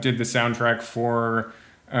the soundtrack for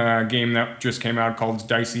a game that just came out called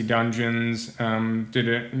Dicey Dungeons. Did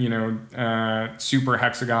it, Super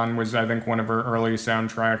Hexagon was, I think, one of her early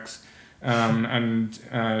soundtracks. And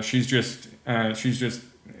she's just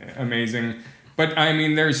amazing. But I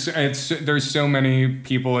mean, there's so many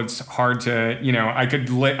people. It's hard to, I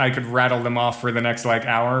could rattle them off for the next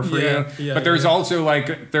hour for you. Yeah, but there's also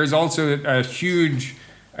a huge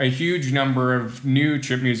number of new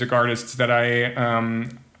chip music artists that I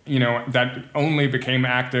that only became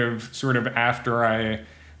active sort of after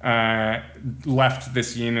I left the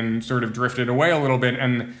scene and sort of drifted away a little bit.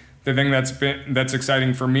 And the thing that's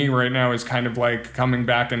exciting for me right now is kind of coming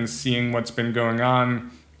back and seeing what's been going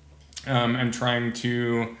on. And trying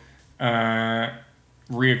to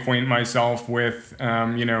reacquaint myself with,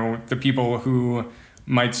 the people who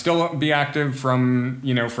might still be active from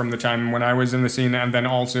the time when I was in the scene, and then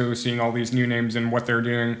also seeing all these new names and what they're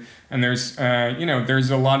doing. And there's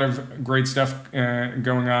a lot of great stuff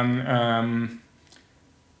going on,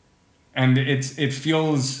 and it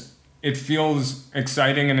feels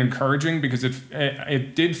exciting and encouraging, because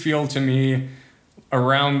it did feel to me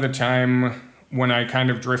around the time when I kind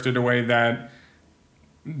of drifted away that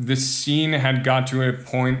the scene had got to a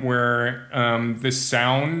point where the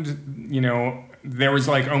sound, there was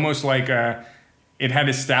almost it had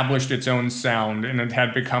established its own sound, and it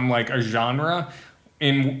had become a genre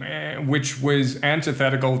which was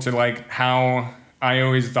antithetical to how I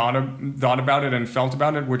always thought about it and felt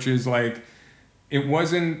about it, which is it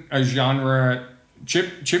wasn't a genre.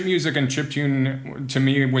 Chip music and chiptune to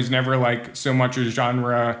me was never so much a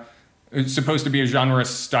genre. It's supposed to be a genre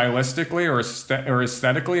stylistically or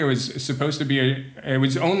aesthetically. It was supposed to be it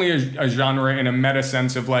was only a genre in a meta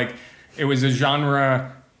sense of it was a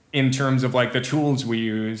genre in terms of the tools we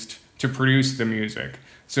used to produce the music.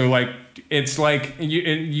 So it's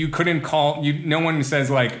you couldn't call no one says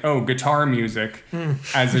guitar music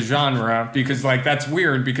as a genre, because that's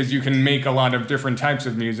weird, because you can make a lot of different types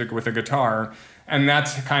of music with a guitar. And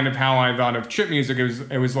that's kind of how I thought of chip music.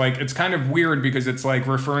 It was it's kind of weird, because it's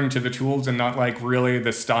referring to the tools and not really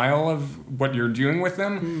the style of what you're doing with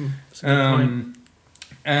them. That's a good point.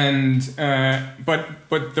 And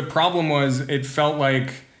but the problem was, it felt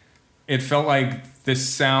like it felt like this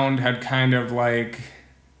sound had kind of like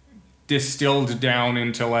distilled down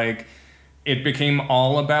into like, it became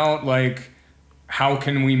all about like, how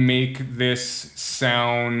can we make this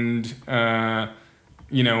sound,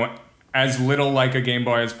 you know, as little like a Game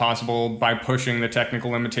Boy as possible by pushing the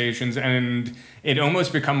technical limitations, and it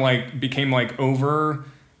almost became like over.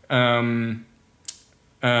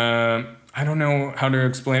 I don't know how to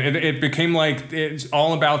explain it. It became like it's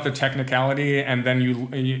all about the technicality, and then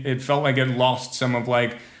it felt like it lost some of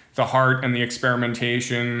like the heart and the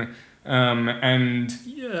experimentation, and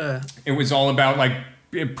it was all about like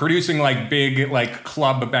producing like big like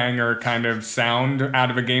club banger kind of sound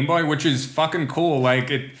out of a Game Boy, which is fucking cool.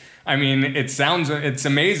 Like it's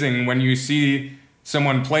amazing when you see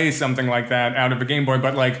someone play something like that out of a Game Boy,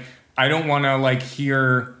 but like I don't want to like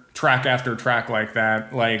hear track after track like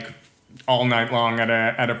that like all night long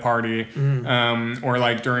at a party, or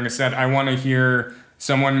like during a set. I want to hear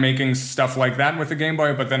someone making stuff like that with a Game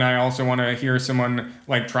Boy, but then I also want to hear someone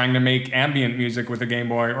like trying to make ambient music with a Game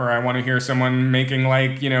Boy, or I want to hear someone making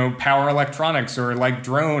like, you know, power electronics or like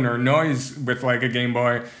drone or noise with like a Game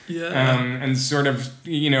Boy. And sort of,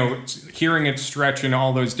 you know, hearing it stretch in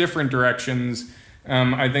all those different directions,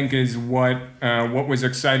 I think is what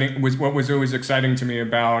was always exciting to me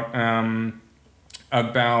about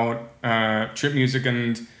chip music.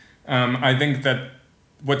 And I think that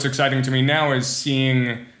what's exciting to me now is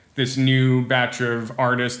seeing this new batch of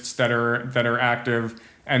artists that are active,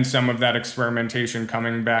 and some of that experimentation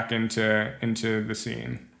coming back into the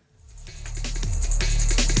scene.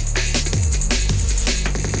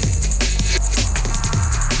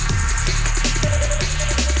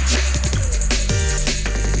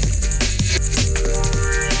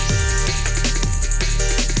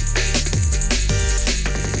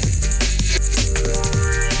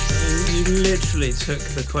 Took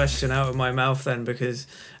the question out of my mouth then, because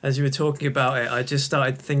as you were talking about it, I just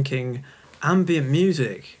started thinking ambient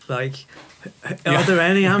music. Like, are there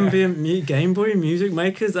any ambient Game Boy music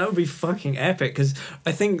makers? That would be fucking epic. Because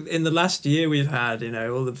I think in the last year we've had, you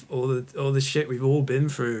know, all the shit we've all been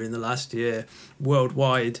through in the last year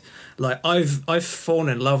worldwide. Like I've fallen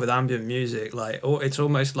in love with ambient music. Like it's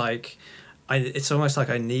almost like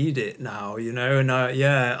I need it now, you know. And are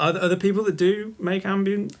there people that do make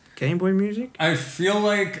ambient Game Boy music? I feel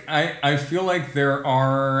like there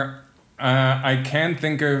are. I can't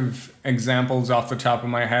think of examples off the top of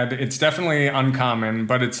my head. It's definitely uncommon,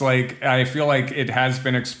 but it's like I feel like it has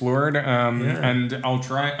been explored. And I'll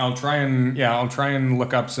try and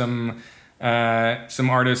look up some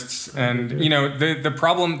artists. And you know, the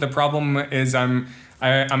problem is I'm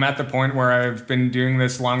at the point where I've been doing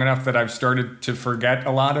this long enough that I've started to forget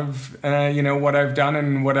a lot of, you know, what I've done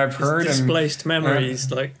and what I've heard. Displaced memories,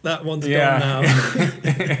 like that one's gone now.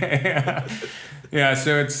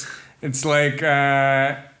 So it's like,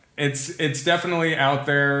 it's definitely out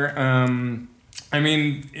there. I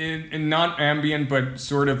mean, not ambient, but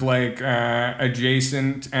sort of like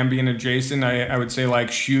ambient adjacent. I would say like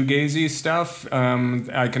shoegazy stuff.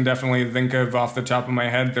 I can definitely think of off the top of my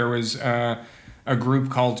head, there was a group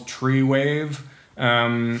called Tree Wave,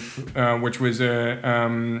 which was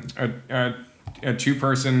a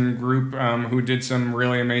two-person group who did some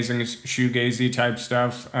really amazing shoegazy type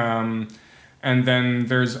stuff. And then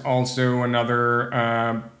there's also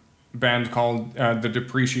another band called the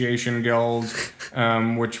Depreciation Guild,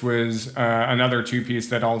 which was another two-piece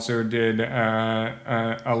that also did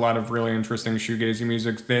a lot of really interesting shoegazy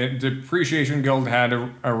music. The Depreciation Guild had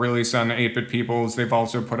a release on 8-Bit Peoples. They've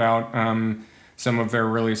also put out some of their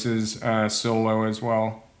releases solo as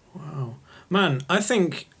well. Wow. Man, I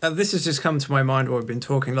think this has just come to my mind while we've been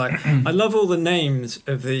talking. Like, I love all the names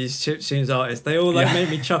of these chiptunes artists. They all make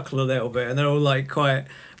me chuckle a little bit, and they're all like quite.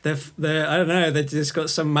 They're I don't know. They just got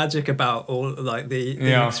some magic about all like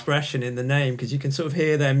the expression in the name, because you can sort of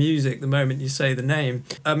hear their music the moment you say the name.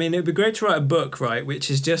 I mean, it'd be great to write a book, right, which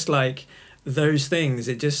is just like those things.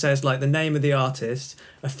 It just says like the name of the artist,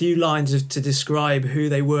 a few lines to describe who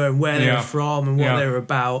they were and where they were from and what they were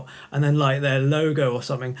about, and then like their logo or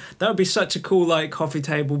something. That would be such a cool like coffee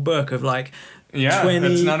table book of like 20,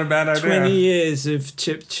 that's not a bad idea. 20 years of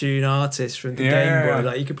chiptune artists from the Game Boy.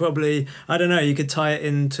 Like you could probably, I don't know, you could tie it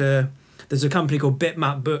into. There's a company called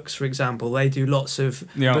Bitmap Books, for example. They do lots of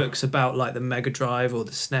books about like the Mega Drive or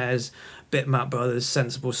the SNES, Bitmap Brothers,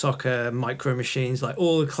 Sensible Soccer, Micro Machines, like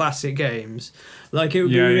all the classic games. Like it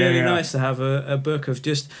would be really nice to have a book of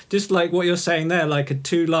just like what you're saying there, like a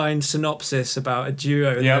 2-line synopsis about a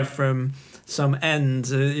duo from some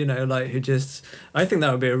ends, you know, like who just. I think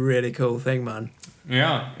that would be a really cool thing, man.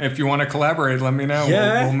 Yeah, if you want to collaborate, let me know.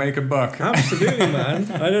 We'll make a book. Absolutely, man.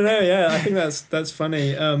 I don't know. Yeah, I think that's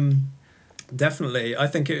funny. Definitely. I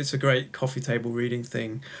think it's a great coffee table reading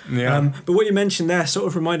thing. Yeah. But what you mentioned there sort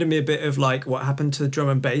of reminded me a bit of like what happened to the drum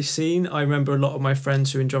and bass scene. I remember a lot of my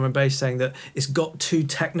friends who are in drum and bass saying that it's got too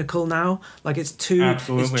technical now. Like it's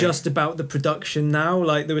just about the production now.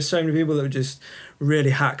 Like there were so many people that were just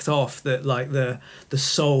really hacked off that like the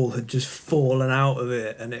soul had just fallen out of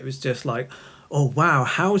it, and it was just like, oh wow,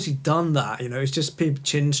 how has he done that? You know, it's just people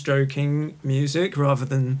chin stroking music rather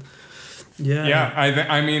than I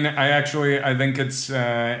think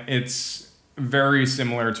it's very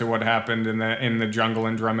similar to what happened in the jungle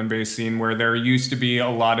and drum and bass scene, where there used to be a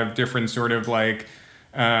lot of different sort of like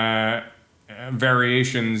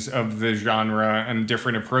variations of the genre and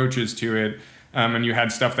different approaches to it. And you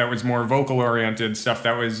had stuff that was more vocal oriented, stuff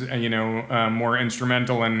that was more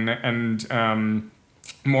instrumental, and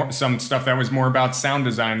some stuff that was more about sound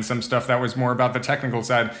design, some stuff that was more about the technical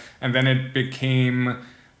side, and then it became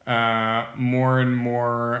more and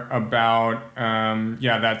more about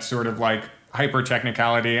that sort of like hyper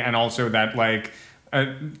technicality, and also that like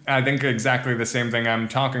I think exactly the same thing I'm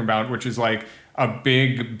talking about, which is like a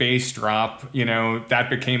big bass drop. That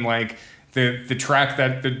became like the track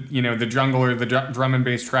that the jungle or the drum and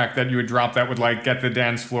bass track that you would drop that would like get the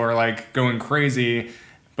dance floor like going crazy.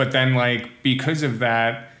 But then like because of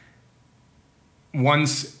that,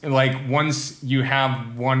 once you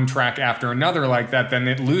have one track after another like that, then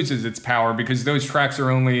it loses its power, because those tracks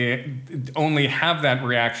are only have that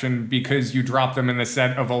reaction because you drop them in the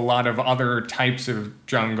set of a lot of other types of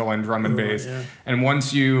jungle and drum and bass. Yeah. And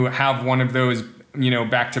once you have one of those,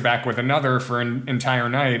 back to back with another for an entire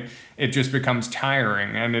night, it just becomes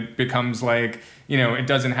tiring, and it becomes like, it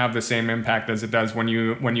doesn't have the same impact as it does when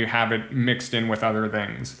you have it mixed in with other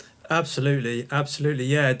things. Absolutely.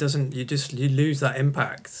 Yeah, it doesn't. You lose that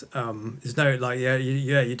impact. There's no like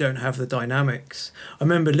you don't have the dynamics. I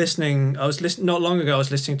remember listening. Not long ago. I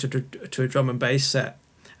was listening to a drum and bass set.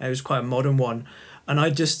 It was quite a modern one, and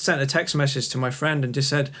I just sent a text message to my friend and just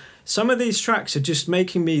said, some of these tracks are just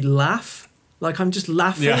making me laugh. Like I'm just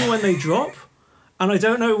laughing when they drop. And I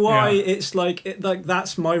don't know why. It's like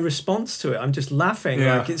that's my response to it. I'm just laughing.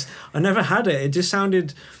 Like I never had it. It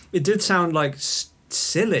did sound like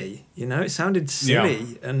silly, it sounded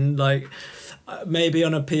silly, and like maybe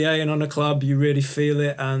on a PA and on a club you really feel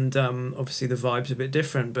it, and obviously the vibe's a bit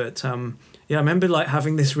different, but I remember like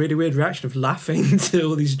having this really weird reaction of laughing to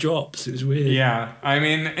all these drops. It was weird. I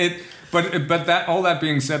mean but that, all that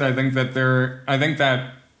being said,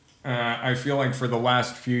 I feel like for the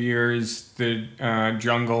last few years the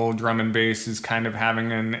jungle drum and bass is kind of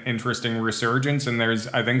having an interesting resurgence, and there's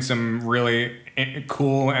I think some really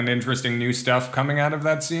cool and interesting new stuff coming out of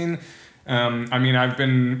that scene. I've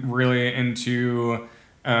been really into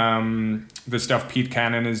the stuff Pete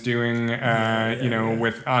Cannon is doing,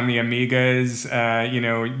 with on the Amigas,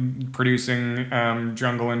 producing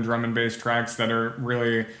jungle and drum and bass tracks that are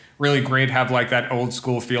really, really great, have like that old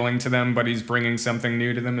school feeling to them, but he's bringing something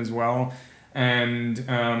new to them as well. And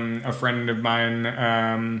a friend of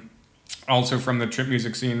mine, also from the chip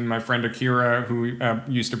music scene, my friend Akira, who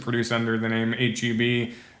used to produce under the name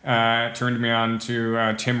HEB, turned me on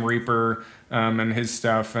to Tim Reaper and his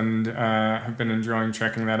stuff, and have been enjoying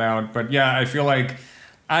checking that out. But yeah, I feel like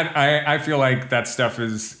I feel like that stuff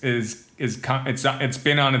it's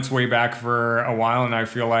been on its way back for a while, and I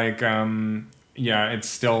feel like it's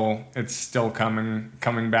still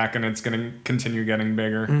coming back, and it's going to continue getting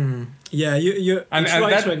bigger. Mm. Yeah, you it's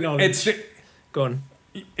right to acknowledge. Go on.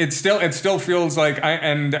 It still feels like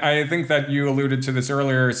I think that you alluded to this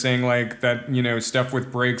earlier, saying like that stuff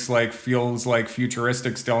with breaks like feels like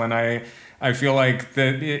futuristic still, and I feel like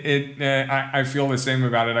that I feel the same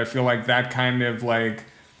about it. I feel like that kind of like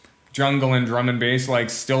jungle and drum and bass like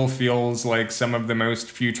still feels like some of the most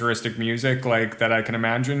futuristic music like that I can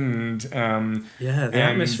imagine, and the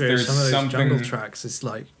atmosphere of some of those jungle tracks is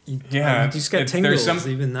like you just get tingles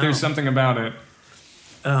even now. There's something about it.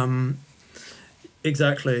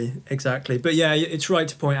 Exactly. But yeah, it's right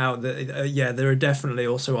to point out that there are definitely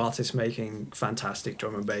also artists making fantastic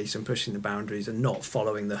drum and bass and pushing the boundaries and not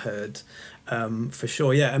following the herd, for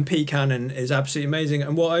sure. Yeah, and Pete Cannon is absolutely amazing.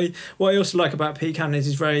 And what I also like about Pete Cannon is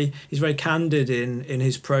he's very candid in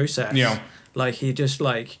his process. Yeah, like he just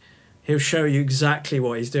like he'll show you exactly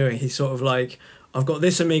what he's doing. He's sort of like, I've got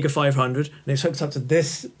this Amiga 500 and it's hooked up to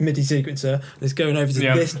this MIDI sequencer and it's going over to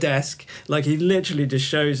this desk. Like he literally just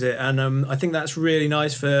shows it, and I think that's really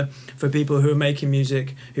nice for people who are making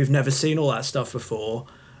music who've never seen all that stuff before,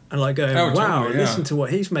 and like going, wow, listen to what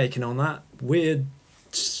he's making on that weird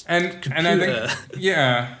computer. And I think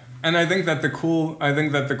And I think that the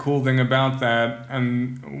cool thing about that,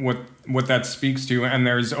 and what that speaks to, and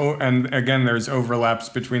there's overlaps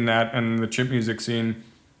between that and the chip music scene,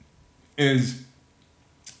 is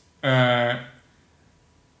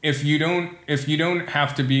if you don't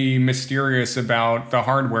have to be mysterious about the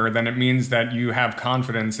hardware, then it means that you have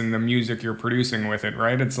confidence in the music you're producing with it,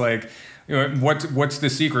 right? It's like, what's the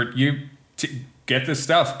secret? Get the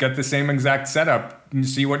stuff, get the same exact setup, and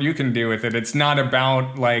see what you can do with it. It's not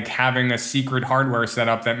about like having a secret hardware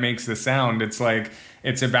setup that makes the sound. It's like,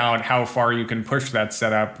 it's about how far you can push that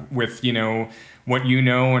setup with, what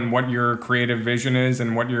and what your creative vision is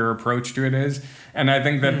and what your approach to it is. And I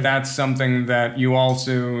think that that's something that you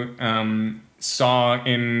also saw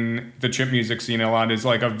in the chip music scene a lot, is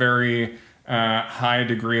like a very high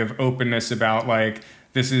degree of openness about like,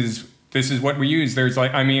 this is what we use. There's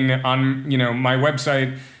like, I mean, on, my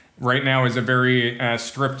website right now is a very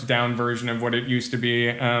stripped down version of what it used to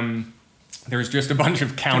be. There's just a bunch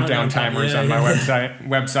of countdown timers on my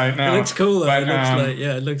website now. It looks cool though. But,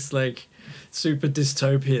 it looks like super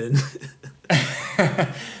dystopian.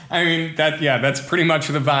 I mean, that's pretty much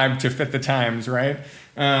the vibe to fit the times, right?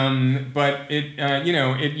 But it,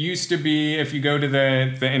 it used to be, if you go to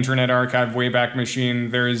the Internet Archive Wayback Machine,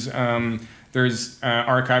 there's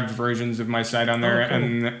archived versions of my site on there. Cool.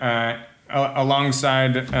 And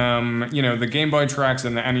alongside, the Game Boy tracks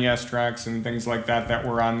and the NES tracks and things like that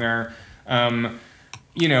were on there.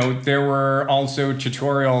 There were also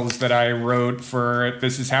tutorials that I wrote for,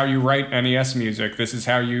 this is how you write NES music. This is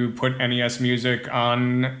how you put NES music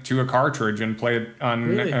on to a cartridge and play it on,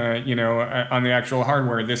 really? On the actual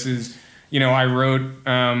hardware. This is, I wrote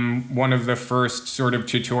one of the first sort of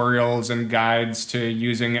tutorials and guides to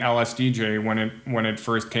using LSDJ when it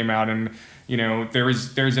first came out. And,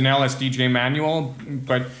 there's an LSDJ manual,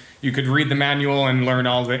 but you could read the manual and learn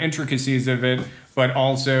all the intricacies of it, but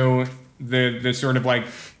also the sort of like,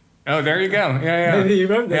 oh, there you go. Yeah. Maybe you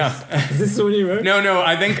wrote this. Yeah. Is this the one you wrote? No.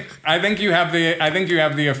 I think you have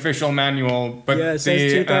the official manual, but yeah, it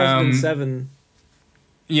says 2007.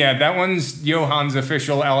 Yeah, that one's Johan's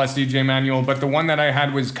official LSDJ manual, but the one that I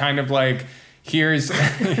had was kind of like, here's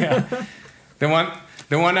the one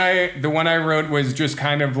I wrote was just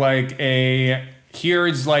kind of like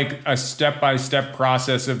here's like a step-by-step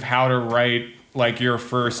process of how to write like your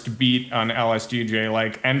first beat on LSDJ,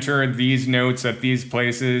 like enter these notes at these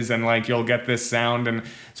places and like you'll get this sound. And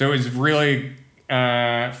so it was really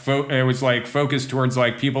it was like focused towards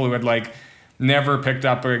like people who had like never picked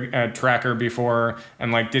up a tracker before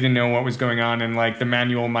and like didn't know what was going on, and like the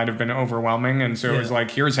manual might have been overwhelming. And so it was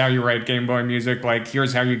like, here's how you write Game Boy music, like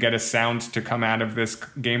here's how you get a sound to come out of this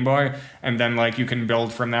Game Boy, and then like you can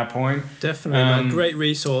build from that point. Definitely, great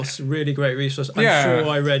resource, really great resource. I'm sure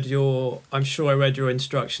I read your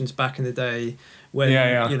instructions back in the day when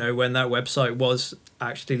when that website was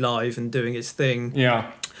actually live and doing its thing.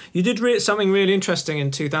 Yeah, you did something really interesting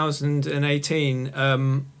in 2018.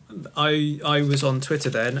 I was on Twitter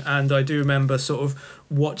then, and I do remember sort of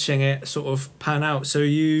watching it sort of pan out. So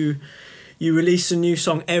you release a new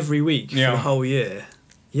song every week for the whole year.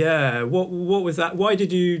 Yeah. What was that? Why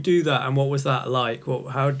did you do that? And what was that like?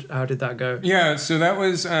 How did that go? Yeah. So that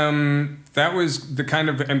was the kind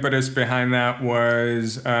of impetus behind that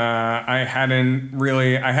was I hadn't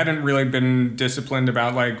really been disciplined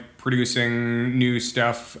about like producing new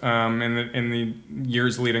stuff in the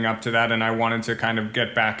years leading up to that, and I wanted to kind of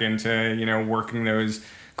get back into working those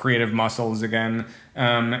creative muscles again.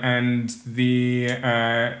 And the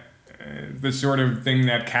sort of thing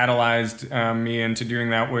that catalyzed me into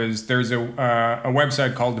doing that was there's a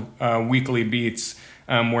website called Weekly Beats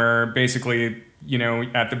where basically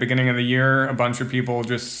at the beginning of the year a bunch of people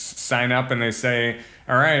just sign up and they say,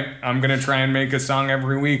 all right, I'm going to try and make a song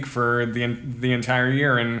every week for the entire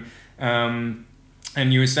year. And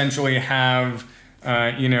you essentially have,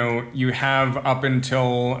 you have up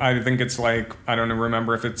until, I think it's like, I don't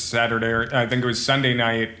remember if it's Saturday or I think it was Sunday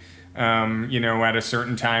night, at a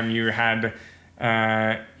certain time you had,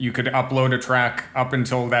 you could upload a track up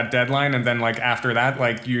until that deadline. And then like after that,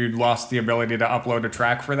 like you lost the ability to upload a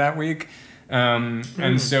track for that week.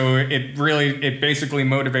 And so it basically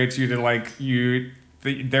motivates you to like,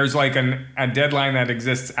 there's like a deadline that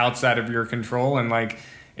exists outside of your control, and like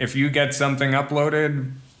if you get something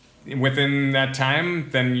uploaded within that time,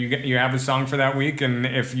 then you have a song for that week, and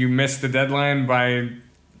if you miss the deadline by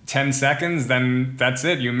 10 seconds, then that's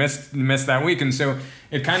it, you missed that week. And so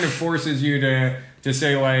it kind of forces you to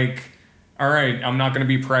say like, all right, I'm not going to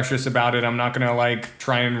be precious about it. I'm not going to like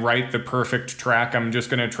try and write the perfect track. I'm just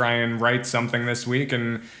going to try and write something this week.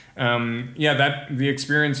 And the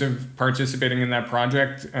experience of participating in that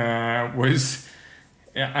project was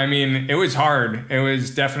Yeah, I mean, it was hard. It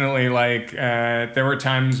was definitely like there were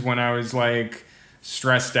times when I was like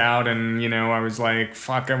stressed out, and I was like,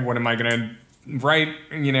 "Fuck, what am I gonna write?"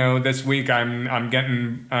 This week I'm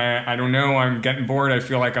getting I don't know, I'm getting bored. I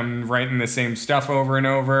feel like I'm writing the same stuff over and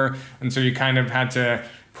over, and so you kind of had to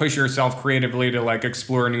push yourself creatively to like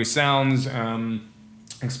explore new sounds,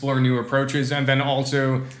 explore new approaches, and then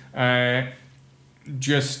also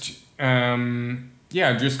just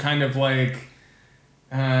just kind of like.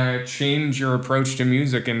 Change your approach to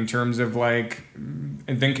music in terms of like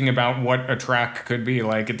thinking about what a track could be.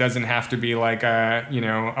 Like it doesn't have to be like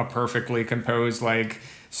a perfectly composed like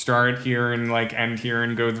start here and like end here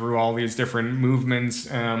and go through all these different movements.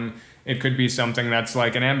 It could be something that's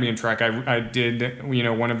like an ambient track. I did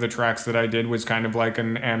one of the tracks that I did was kind of like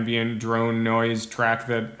an ambient drone noise track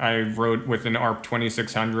that I wrote with an ARP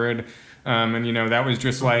 2600, and that was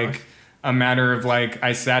just like a matter of like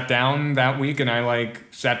I sat down that week and I like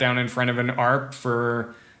sat down in front of an ARP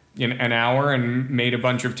for an hour and made a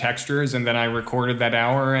bunch of textures, and then I recorded that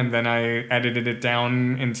hour, and then I edited it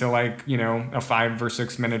down into like a 5 or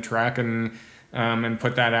 6 minute track, and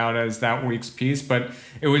put that out as that week's piece. But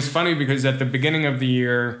it was funny because at the beginning of the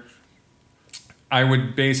year I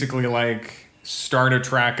would basically like start a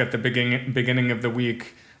track at the beginning of the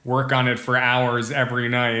week, work on it for hours every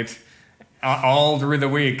night all through the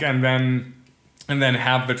week, and then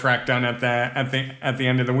have the track done at the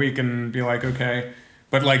end of the week and be like, okay,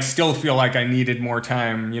 but like still feel like I needed more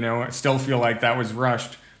time, still feel like that was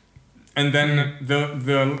rushed. And then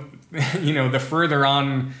the further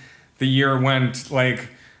on the year went, like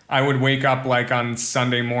I would wake up like on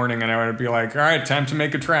Sunday morning and I would be like, all right, time to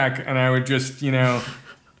make a track, and I would just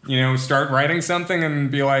start writing something and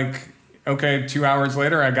be like, okay, 2 hours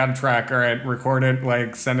later I got a track, all right, record it,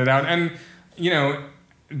 like send it out. And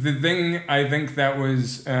the thing I think that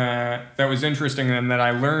was interesting and that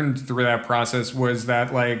I learned through that process was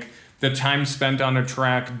that like the time spent on a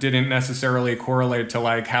track didn't necessarily correlate to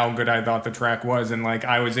like how good I thought the track was, and like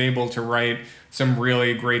I was able to write some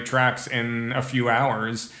really great tracks in a few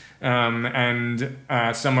hours. And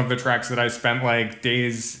some of the tracks that I spent like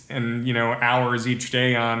days and hours each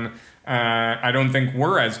day on, I don't think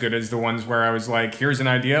were as good as the ones where I was like, here's an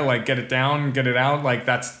idea, like get it down, get it out. Like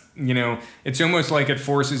that's, it's almost like it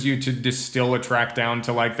forces you to distill a track down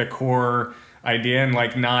to like the core idea and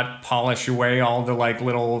like not polish away all the like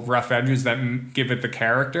little rough edges that give it the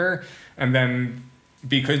character. And then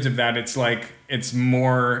because of that, it's like, it's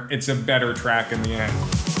a better track in the end.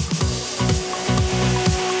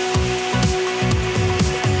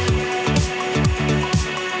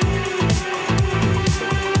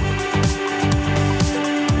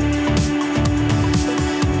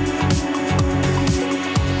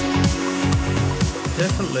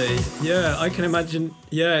 Yeah, I can imagine.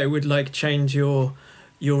 Yeah, it would like change your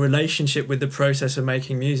relationship with the process of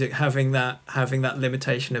making music, having that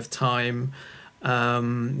limitation of time.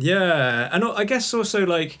 Yeah, and I guess also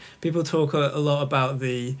like people talk a lot about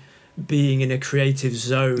the being in a creative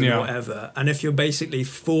zone or whatever, and if you're basically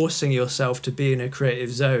forcing yourself to be in a creative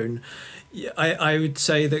zone, I would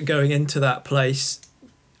say that going into that place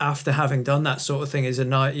after having done that sort of thing is a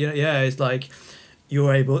night. It's like.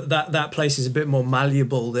 You're able that place is a bit more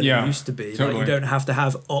malleable than it used to be. Totally. Like you don't have to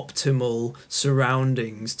have optimal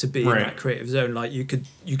surroundings to be in that creative zone. Like you could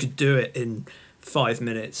do it in 5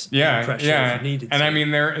 minutes. If you needed and to. I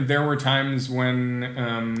mean there were times when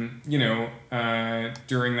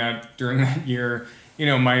during that year,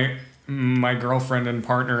 my girlfriend and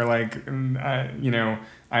partner, like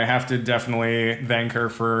I have to definitely thank her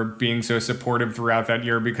for being so supportive throughout that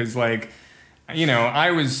year, because like.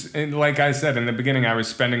 I was, like I said in the beginning, I was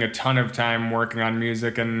spending a ton of time working on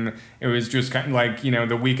music, and it was just kind of like,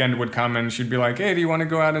 the weekend would come and she'd be like, hey, do you want to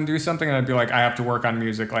go out and do something? And I'd be like, I have to work on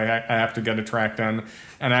music. Like I have to get a track done.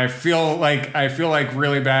 And I feel like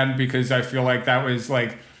really bad, because I feel like that was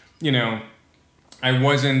like, I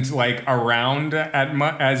wasn't like around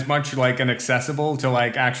as much like and accessible to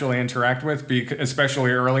like actually interact with,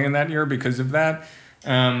 especially early in that year because of that.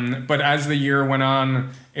 But as the year went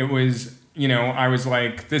on, it was, I was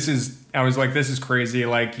like, this is crazy.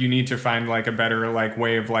 Like, you need to find like a better like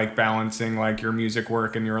way of like balancing like your music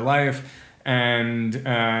work and your life. And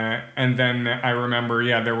then I remember,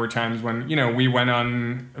 there were times when, we went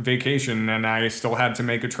on vacation and I still had to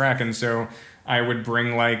make a track. And so I would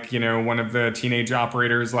bring like, one of the Teenage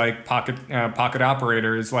Operators, like pocket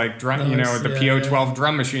operators, like drum, the PO12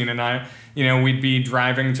 drum machine. And we'd be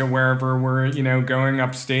driving to wherever we're, going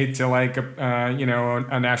upstate to like,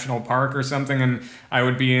 a national park or something. And I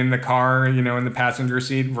would be in the car, in the passenger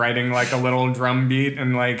seat, writing like a little drum beat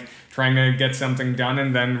and like trying to get something done,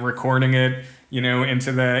 and then recording it,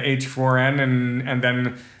 into the H4n and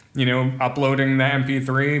then, uploading the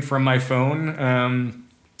MP3 from my phone.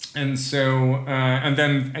 And so, and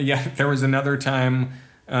then, there was another time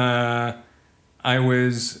I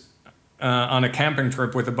was on a camping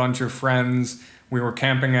trip with a bunch of friends. We were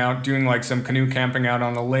camping out, doing like some canoe camping out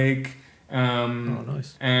on the lake.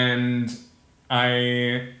 Nice. And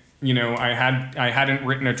I hadn't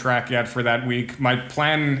written a track yet for that week. My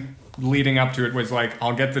plan leading up to it was like,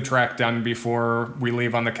 I'll get the track done before we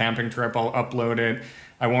leave on the camping trip. I'll upload it.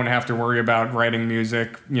 I won't have to worry about writing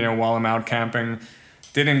music, while I'm out camping.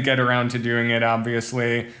 Didn't get around to doing it,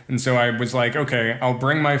 obviously. And so I was like, okay, I'll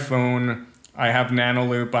bring my phone. I have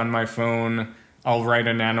Nullsleep on my phone. I'll write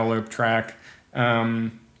a Nullsleep track.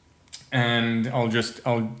 And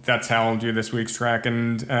that's how I'll do this week's track.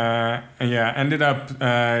 And ended up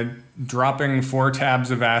dropping 4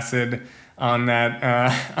 tabs of acid on that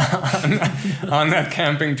on that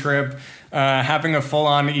camping trip, having a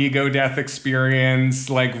full-on ego death experience,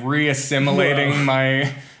 like reassimilating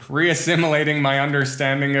my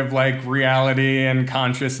understanding of like reality and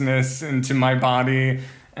consciousness into my body,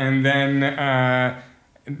 and then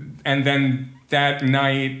that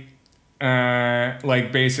night,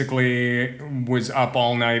 basically was up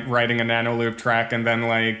all night writing a Nullsleep track, and then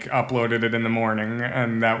like uploaded it in the morning,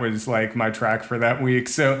 and that was like my track for that week.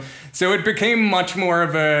 So it became much more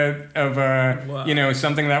of a wow.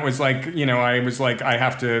 Something that was like, I was like, I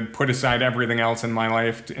have to put aside everything else in my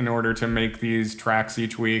life in order to make these tracks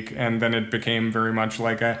each week. And then it became very much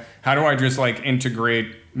like how do I just like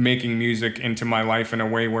integrate making music into my life in a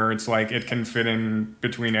way where it's like it can fit in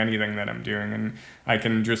between anything that I'm doing, and I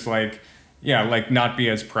can just not be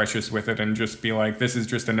as precious with it, and just be like, this is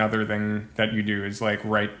just another thing that you do, is like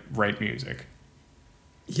write music.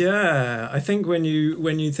 Yeah, I think when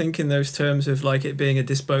you think in those terms of like it being a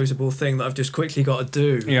disposable thing that I've just quickly got to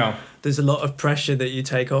do, there's a lot of pressure that you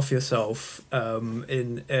take off yourself.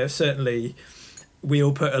 Certainly, we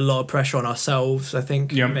all put a lot of pressure on ourselves, I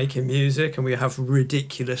think, making music, and we have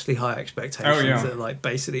ridiculously high expectations that are like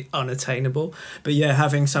basically unattainable. But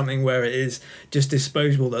having something where it is just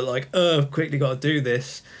disposable, that like, I've quickly got to do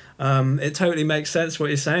this. It totally makes sense what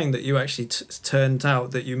you're saying, that you actually turned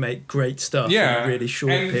out that you make great stuff in a really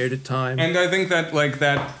short period of time. And I think that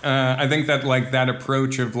that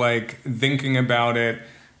approach of like thinking about it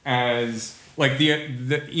as like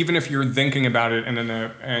the even if you're thinking about it in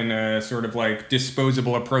a sort of like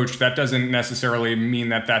disposable approach, that doesn't necessarily mean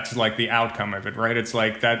that that's like the outcome of it, right? It's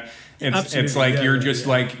like that. It's like you're just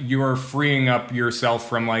like you're freeing up yourself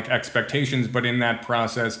from like expectations, but in that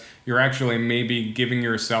process, you're actually maybe giving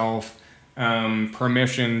yourself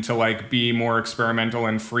permission to like be more experimental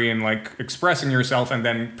and free, and like expressing yourself, and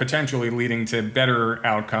then potentially leading to better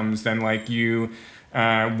outcomes than like you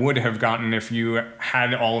would have gotten if you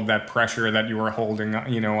had all of that pressure that you were holding,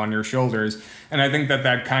 on your shoulders. And I think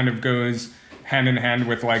that kind of goes hand in hand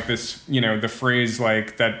with like this, the phrase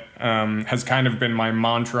like that has kind of been my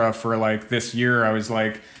mantra for like this year. I was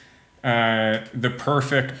like, the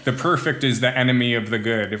perfect is the enemy of the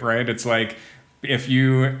good, right? It's like, if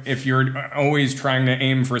you're always trying to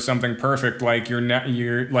aim for something perfect, like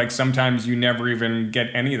you're like, sometimes you never even get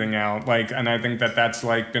anything out. Like, and I think that's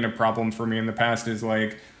like been a problem for me in the past, is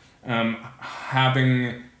like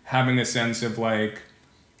having a sense of like,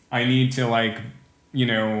 I need to like,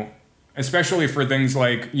 especially for things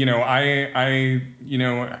like, I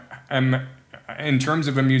am, in terms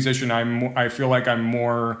of a musician, I feel like I'm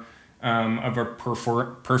more of a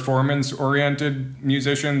performance-oriented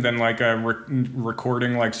musician than like a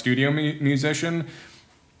recording like studio musician.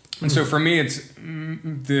 And so for me, it's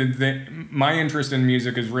my interest in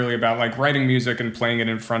music is really about like writing music and playing it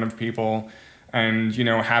in front of people, and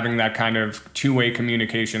having that kind of two-way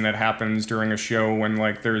communication that happens during a show when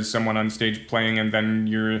like there's someone on stage playing, and then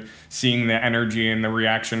you're seeing the energy and the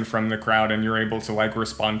reaction from the crowd, and you're able to like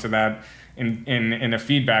respond to that in a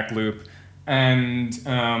feedback loop. And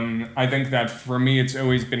I think that for me, it's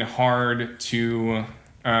always been hard to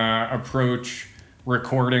approach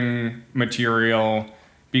recording material,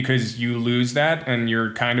 because you lose that, and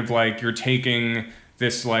you're kind of like, you're taking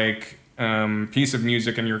this like piece of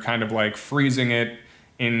music and you're kind of like freezing it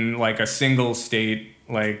in like a single state.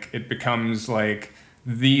 Like it becomes like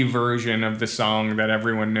the version of the song that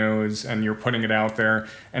everyone knows, and you're putting it out there.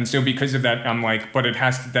 And so because of that, I'm like, but it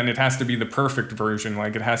has to be the perfect version.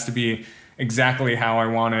 Like it has to be exactly how I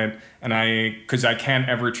want it, and because I can't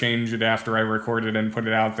ever change it after I record it and put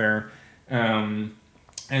it out there.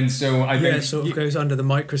 And so I think it sort of goes under the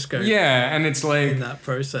microscope. Yeah, and it's like in that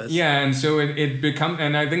process. Yeah, and so it becomes,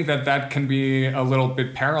 and I think that can be a little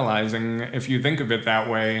bit paralyzing if you think of it that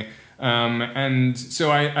way. And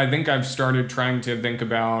so I think I've started trying to think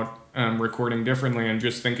about recording differently, and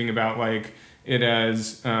just thinking about like it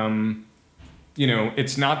as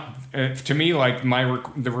it's not to me like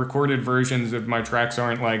the recorded versions of my tracks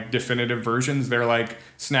aren't like definitive versions. They're like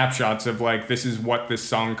snapshots of like, this is what this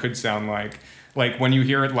song could sound like. Like when you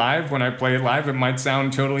hear it live, when I play it live, it might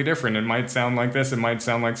sound totally different. It might sound like this, it might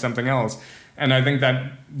sound like something else. And I think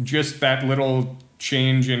that just that little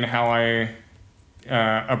change in how I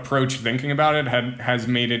approach thinking about it has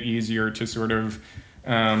made it easier to sort of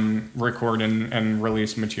record and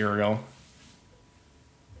release material.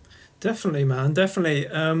 Definitely, man. Definitely.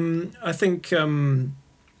 I think,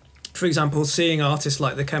 for example, seeing artists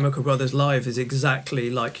like the Chemical Brothers live is exactly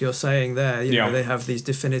like you're saying there. You know, they have these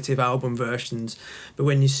definitive album versions, but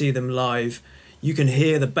when you see them live, you can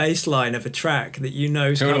hear the bass line of a track that you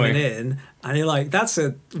know's coming in, and you're like,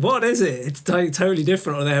 what is it? It's totally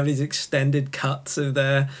different. Or they have these extended cuts of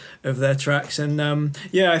their tracks, and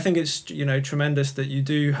I think it's tremendous that you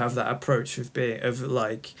do have that approach of being a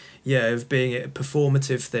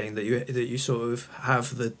performative thing, that you sort of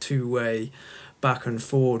have the two-way back and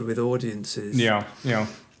forward with audiences. Yeah.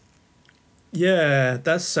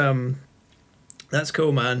 That's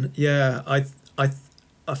cool, man.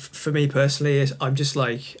 For me personally, I'm just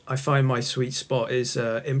like, I find my sweet spot is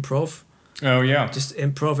improv. Oh yeah. Just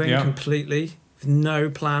improving completely with no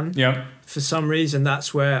plan. Yeah. For some reason,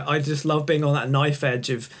 that's where I just love being on that knife edge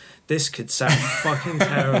of, this could sound fucking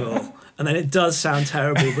terrible, and then it does sound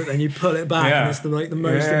terrible, but then you pull it back and it's the most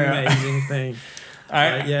amazing thing.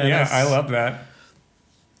 I love that.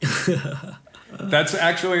 That's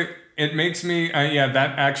actually, it makes me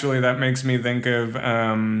that makes me think of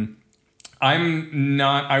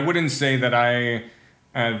I wouldn't say that I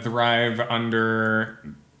thrive under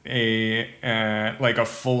a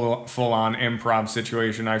full-on improv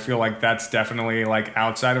situation. I feel like that's definitely like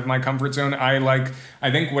outside of my comfort zone. I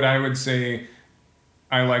think what I would say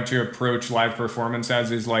I like to approach live performance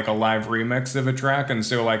as is like a live remix of a track. And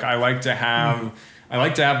so like I like to have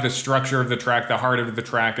the structure of the track, the heart of the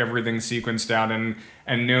track, everything sequenced out, and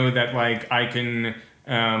know that like I can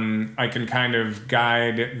kind of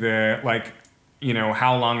guide the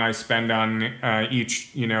how long I spend on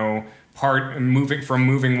each part,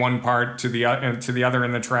 moving one part to the other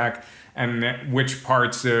in the track, and which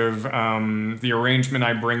parts of the arrangement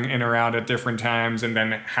I bring in or out at different times, and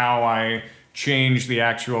then how I change the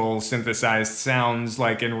actual synthesized sounds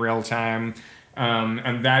like in real time,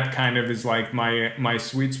 and that kind of is like my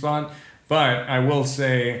sweet spot. But I will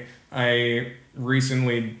say I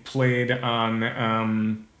recently played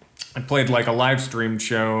on I played like a live stream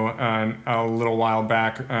show a little while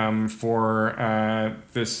back for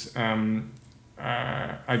this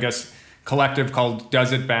I guess collective called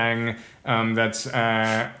Does It Bang, that's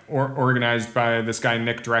organized by this guy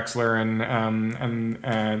Nick Drexler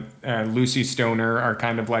and Lucy Stoner are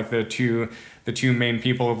kind of like the two main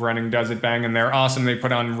people of running Does It Bang, and they're awesome. They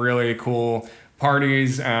put on really cool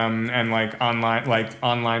parties and like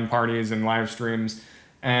online parties and live streams.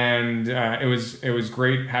 And it was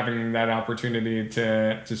great having that opportunity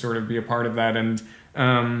to sort of be a part of that. And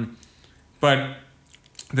but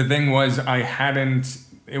the thing was, I hadn't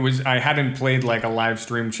played like a live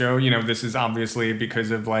stream show. This is obviously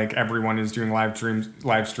because of like everyone is doing live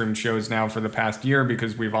stream shows now for the past year,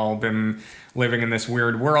 because we've all been living in this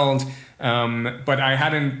weird world. But I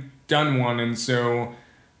hadn't done one, and so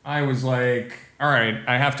I was like, all right,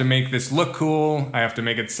 I have to make this look cool. I have to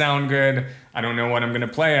make it sound good. I don't know what I'm going to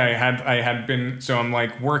play. So I'm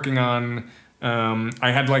like working on,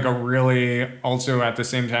 I had like also at the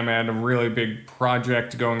same time, I had a really big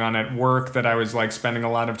project going on at work that I was like spending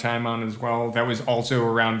a lot of time on as well. That was also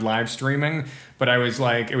around live streaming, but I was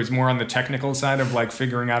like, it was more on the technical side of like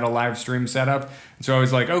figuring out a live stream setup. So I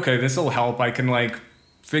was like, okay, this will help. I can like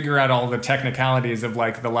figure out all the technicalities of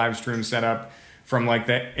like the live stream setup from like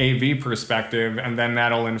the AV perspective, and then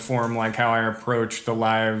that'll inform like how I approach the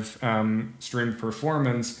live stream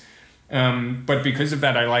performance. But because of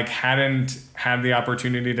that, I like hadn't had the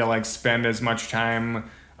opportunity to like spend as much time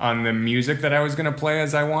on the music that I was gonna play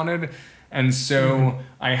as I wanted. And so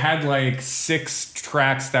I had like 6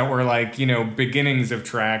 tracks that were like, beginnings of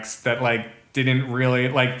tracks that like didn't really,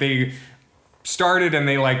 like they started and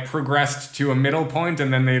they like progressed to a middle point,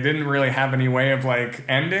 and then they didn't really have any way of like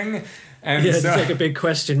ending. And it's like a big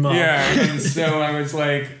question mark. Yeah, and so I was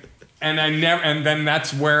like, and then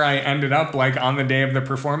that's where I ended up like on the day of the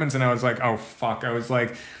performance, and I was like, oh fuck, I was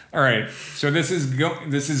like, all right, so this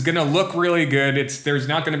is gonna look really good. There's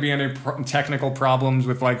not gonna be any technical problems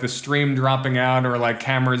with like the stream dropping out or like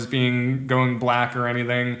cameras going black or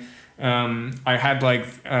anything. I had like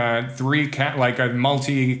like a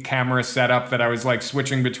multi-camera setup that I was like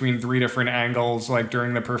switching between 3 different angles like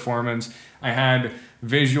during the performance. I had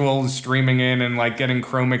visuals streaming in and like getting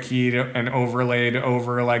chroma keyed and overlaid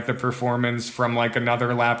over like the performance from like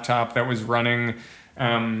another laptop that was running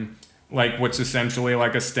like what's essentially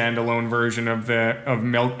like a standalone version of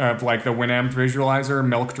like the Winamp visualizer,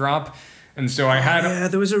 Milk Drop. And so I had... Yeah,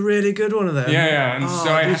 there was a really good one of them. Yeah. And so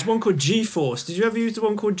there's one called GeForce. Did you ever use the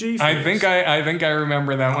one called GeForce? I think I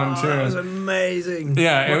remember that one too. That was amazing.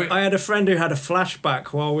 Yeah. I had a friend who had a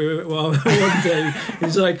flashback while one day he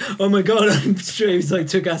was like, "Oh my god, I'm straight." He was like,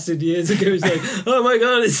 took acid years ago. He was like, "Oh my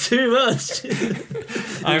god, it's too much." It's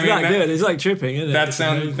good. It's like tripping, isn't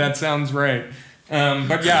it? That sounds right.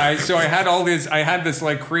 But yeah, so I had this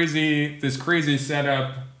like crazy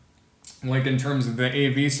setup, like in terms of the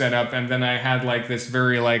AV setup, and then I had like this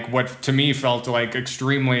very like what to me felt like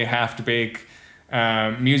extremely half-baked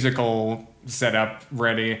musical setup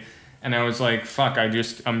ready, and I was like, fuck, I'm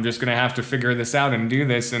just gonna have to figure this out and do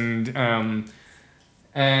this, and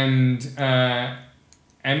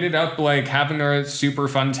ended up like having a super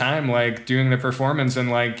fun time like doing the performance,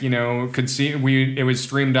 and like, you know, it was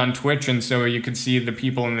streamed on Twitch, and so you could see the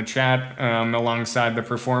people in the chat alongside the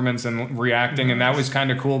performance and reacting. And that was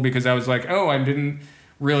kind of cool because I was like, oh, I didn't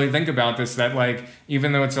really think about this, that like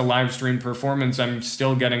even though it's a live stream performance, I'm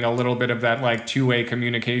still getting a little bit of that like two-way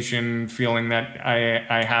communication feeling that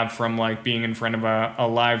I have from like being in front of a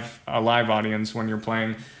live audience when you're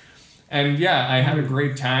playing. And yeah, I had a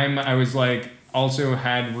great time. I was like also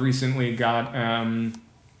had recently got a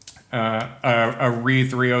Re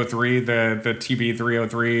 303, the TB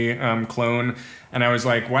 303 clone, and I was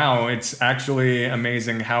like, wow, it's actually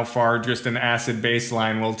amazing how far just an acid bass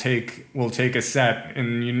line will take a set.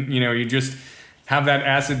 And you just have that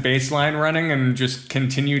acid bass line running and just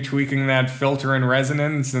continue tweaking that filter and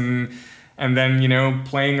resonance, and then, you know,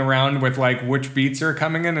 playing around with like which beats are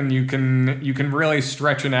coming in, and you can really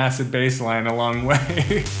stretch an acid bass line a long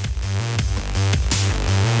way.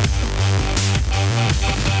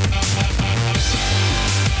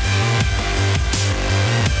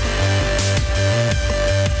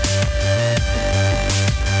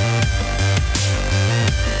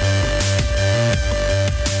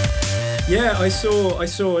 Yeah, I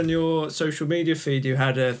saw on your social media feed you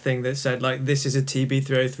had a thing that said like, "This is a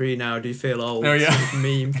TB303 now. Do you feel old?" Oh yeah, sort of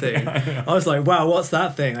meme thing. Yeah. I was like, "Wow, what's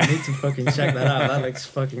that thing? I need to fucking check that out. That looks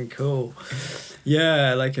fucking cool."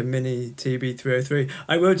 Yeah, like a mini TB303.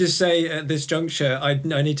 I will just say at this juncture, I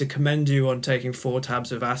need to commend you on taking 4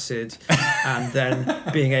 tabs of acid and then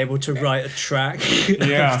being able to write a track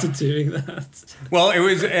after doing that. Well, it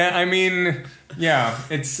was. I mean, yeah,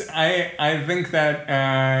 it's. I think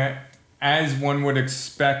that. As one would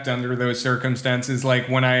expect under those circumstances, like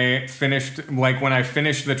when I finished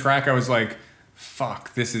the track, I was like,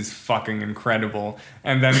 fuck, this is fucking incredible.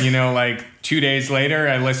 And then, you know, like 2 days later,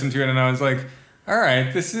 I listened to it and I was like, all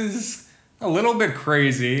right, this is a little bit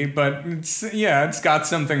crazy, but it's got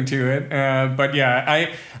something to it. But yeah,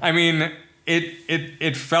 I mean,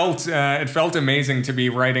 it felt amazing to be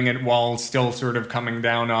writing it while still sort of coming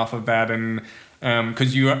down off of that. And,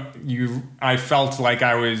 cause I felt like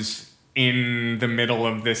I was in the middle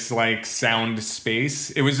of this like sound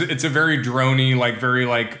space. It's a very droney, like very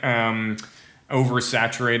like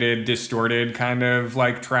oversaturated, distorted kind of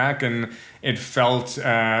like track, and it felt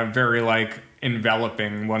very like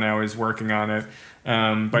enveloping when I was working on it.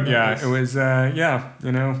 But yeah, it was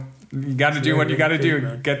you know, you got to do what you got to do.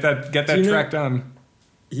 Man. Get that track done.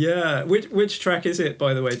 Yeah, which track is it,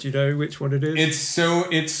 by the way? Do you know which one it is?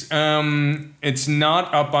 It's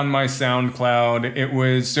not up on my SoundCloud. It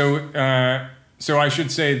was so I should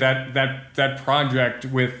say that project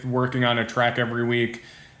with working on a track every week,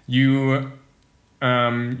 you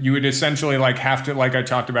would essentially like have to, like I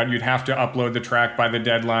talked about, you'd have to upload the track by the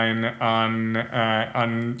deadline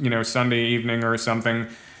on you know, Sunday evening or something,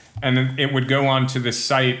 and it would go onto the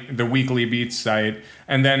site, the Weekly Beats site,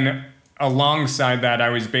 and then alongside that, I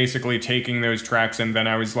was basically taking those tracks and then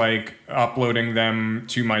I was like uploading them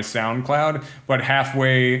to my SoundCloud. But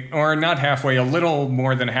a little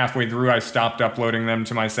more than halfway through, I stopped uploading them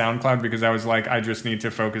to my SoundCloud because I was like, I just need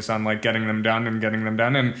to focus on like getting them done.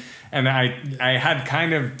 And I had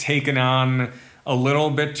kind of taken on a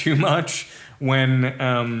little bit too much when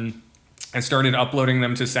I started uploading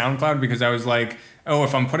them to SoundCloud, because I was like, oh,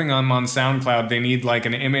 if I'm putting them on SoundCloud, they need like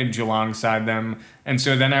an image alongside them. And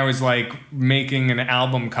so then I was like making an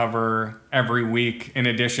album cover every week in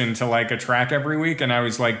addition to like a track every week. And I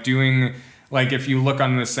was like doing, like, if you look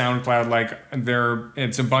on the SoundCloud, like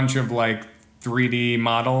it's a bunch of like 3D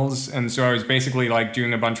models, and so I was basically like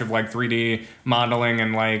doing a bunch of like 3D modeling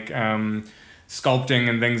and like sculpting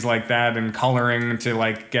and things like that, and coloring to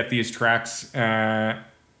like get these tracks to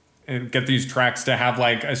have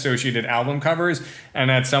like associated album covers.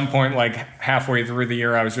 And at some point, like halfway through the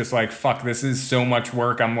year, I was just like, fuck, this is so much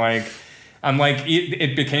work.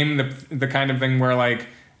 It became the kind of thing where like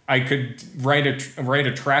I could write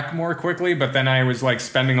a track more quickly, but then I was like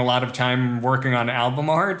spending a lot of time working on album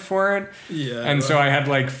art for it. Yeah. And so I had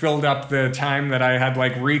like filled up the time that I had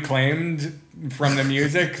like reclaimed from the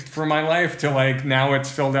music for my life to like now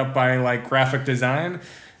it's filled up by like graphic design.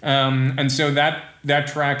 And so that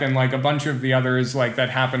track and like a bunch of the others like that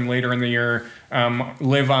happened later in the year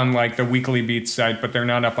live on like the Weekly Beats site, but they're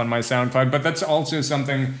not up on my SoundCloud. But that's also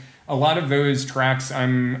something. A lot of those tracks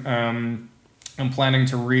I'm planning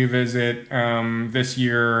to revisit this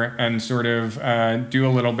year and sort of do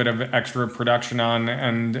a little bit of extra production on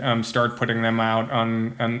and start putting them out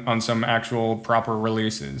on some actual proper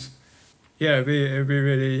releases. Yeah, it'd be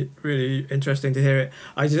really, really interesting to hear it.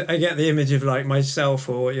 I get the image of like myself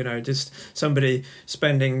or, you know, just somebody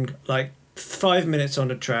spending like 5 minutes on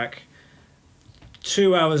a track,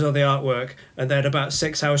 2 hours on the artwork, and then about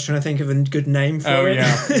 6 hours trying to think of a good name for it.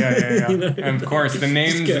 Yeah. You know? And of course, the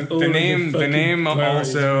name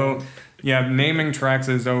also, yeah, naming tracks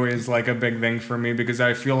is always like a big thing for me because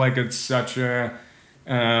I feel like it's such a,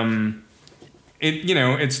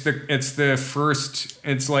 it's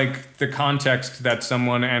like the context that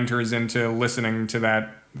someone enters into listening to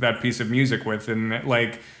that piece of music with, and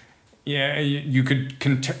like. Yeah, you could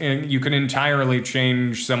entirely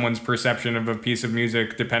change someone's perception of a piece of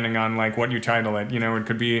music depending on like what you title it. You know, you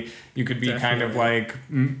could be Definitely. Kind of like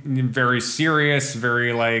very serious,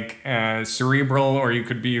 very like cerebral, or you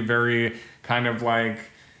could be very kind of like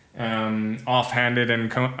offhanded and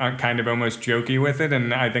kind of almost jokey with it.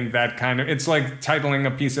 And I think that it's like titling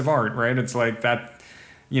a piece of art, right? It's like that.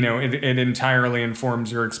 You know, it entirely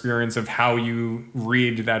informs your experience of how you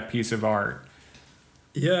read that piece of art.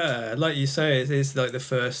 Yeah, like you say, it is like the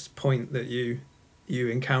first point that you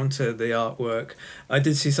encounter the artwork. I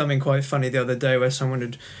did see something quite funny the other day where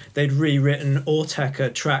they'd rewritten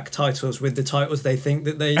Autechre track titles with the titles they think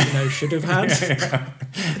that they should have had. Yeah.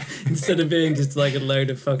 Instead of being just like a load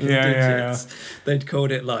of fucking digits. Yeah. They'd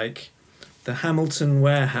called it like the Hamilton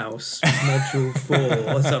Warehouse Module 4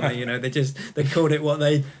 or something. You know, they called it what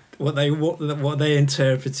they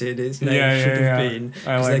interpreted its name should have been,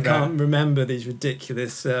 because they can't remember these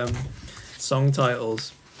ridiculous song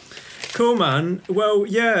titles. Cool, man. Well,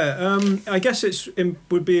 yeah. I guess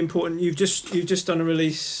would be important. You've just done a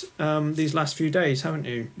release these last few days, haven't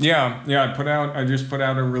you? Yeah. I just put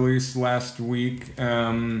out a release last week.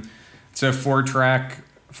 It's a four track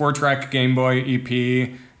Game Boy EP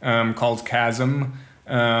called Chasm.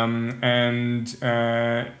 It's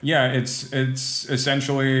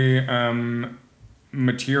essentially Game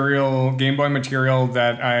Boy material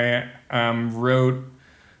that I wrote.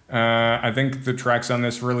 I think the tracks on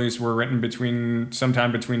this release were written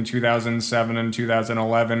sometime between 2007 and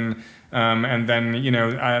 2011. And then,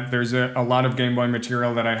 there's a lot of Game Boy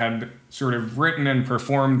material that I had sort of written and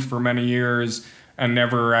performed for many years and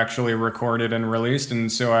never actually recorded and released.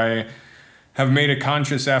 And so I have made a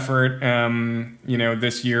conscious effort,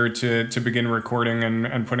 this year to begin recording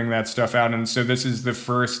and putting that stuff out. And so this is the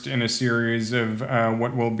first in a series of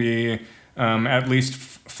what will be at least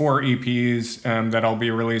 4 EPs that I'll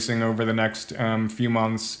be releasing over the next few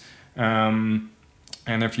months. And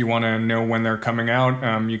if you want to know when they're coming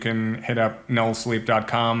out, you can hit up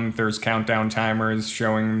nullsleep.com. There's countdown timers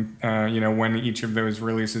showing, when each of those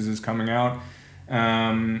releases is coming out.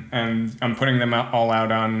 And I'm putting them all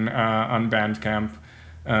out on Bandcamp.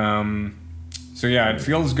 So yeah, it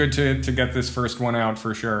feels good to get this first one out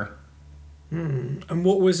for sure. And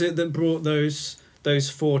what was it that brought those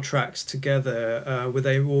 4 tracks together? Were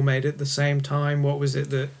they all made at the same time? What was it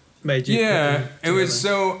that made you? Yeah, it was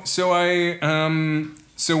so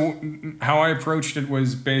how I approached it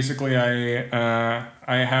was basically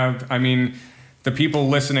the people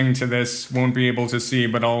listening to this won't be able to see,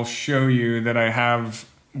 but I'll show you that I have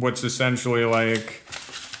what's essentially like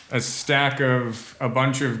a stack of a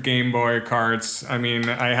bunch of Game Boy carts. I mean,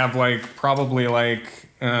 I have like probably like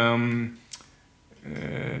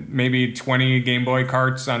maybe 20 Game Boy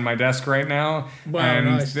carts on my desk right now. Wow, and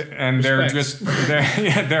nice. And they're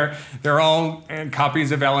all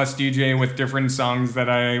copies of LSDJ with different songs that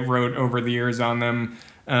I wrote over the years on them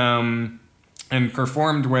and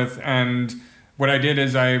performed with. And what I did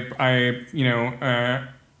is I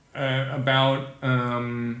about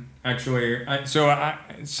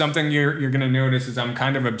something you're gonna notice is I'm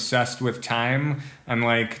kind of obsessed with time and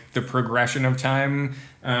like the progression of time,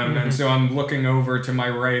 and so I'm looking over to my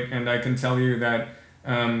right, and I can tell you that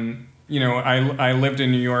I lived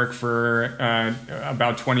in New York for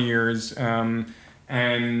about 20 years, and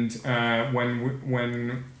when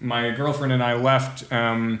my girlfriend and I left.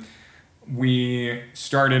 We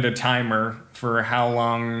started a timer for how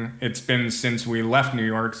long it's been since we left New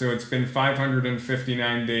York. So it's been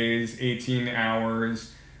 559 days, 18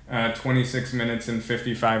 hours, 26 minutes, and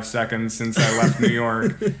 55 seconds since I left New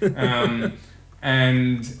York.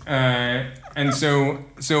 And so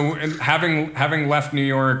having left New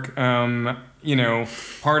York,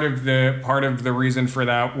 part of the reason for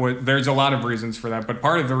that was, there's a lot of reasons for that, but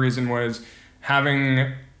part of the reason was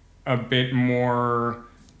having a bit more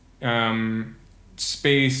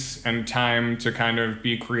space and time to kind of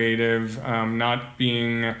be creative, not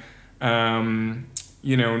being, not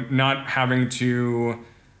having to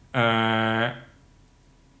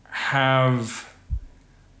have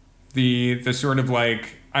the sort of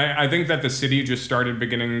like, I think that the city just started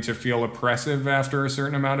beginning to feel oppressive after a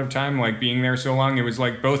certain amount of time, like being there so long. It was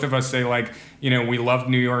like both of us say like, we loved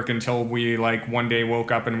New York until we like one day woke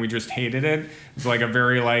up and we just hated it. It's like a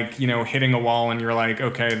very like, hitting a wall and you're like,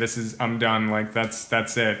 okay, I'm done. Like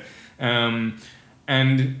that's it.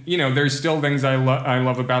 And there's still things I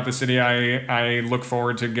love about the city. I look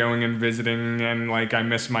forward to going and visiting, and like I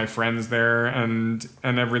miss my friends there and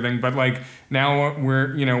everything. But like now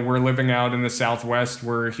we're living out in the Southwest.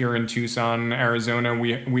 We're here in Tucson, Arizona.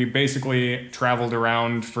 We basically traveled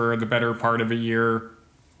around for the better part of a year,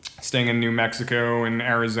 staying in New Mexico and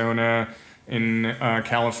Arizona, in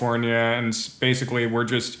California, and basically we're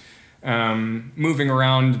just moving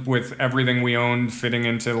around with everything we owned fitting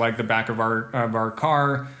into like the back of our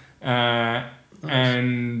car, nice.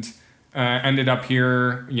 And ended up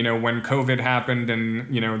here when COVID happened,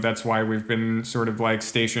 and that's why we've been sort of like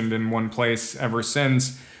stationed in one place ever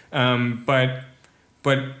since, but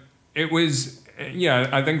it was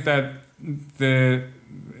I think that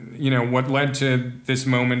what led to this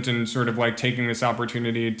moment and sort of like taking this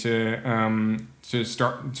opportunity to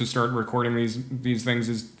start recording these things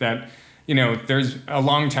is that there's a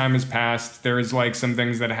long time has passed. There's like some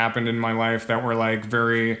things that happened in my life that were like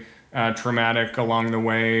very traumatic along the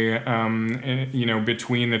way,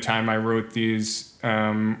 between the time I wrote these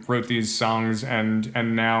songs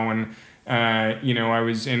and now, and I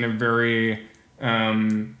was in a very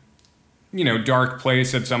dark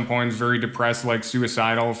place at some points, very depressed, like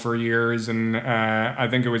suicidal for years, and I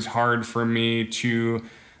think it was hard for me to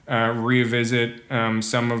revisit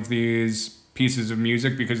some of these pieces of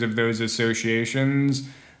music because of those associations.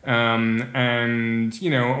 And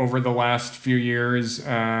over the last few years,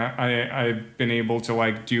 I've been able to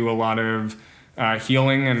like do a lot of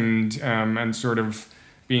healing and sort of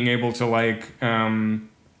being able to like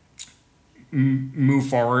move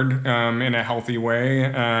forward in a healthy way,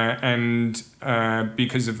 and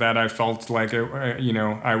because of that, I felt like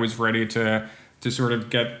I was ready to sort of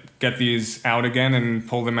get these out again and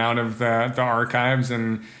pull them out of the archives,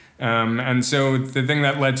 and so the thing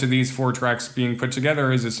that led to these 4 tracks being put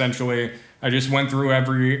together is essentially I just went through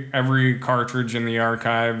every cartridge in the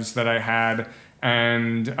archives that I had,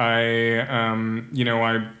 and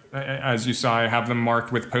I as you saw, I have them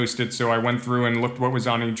marked with Post-its. So I went through and looked what was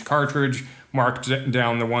on each cartridge, marked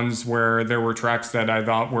down the ones where there were tracks that I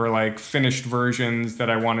thought were like finished versions that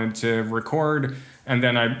I wanted to record. And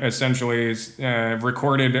then I essentially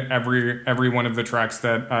recorded every one of the tracks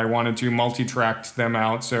that I wanted to, multi-tracked them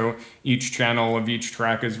out. So each channel of each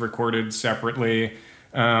track is recorded separately.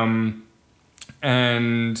 And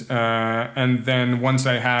then once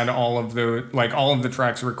I had all of the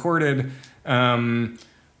tracks recorded,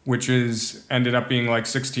 which ended up being like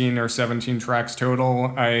 16 or 17 tracks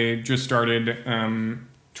total, I just started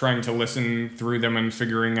trying to listen through them and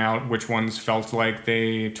figuring out which ones felt like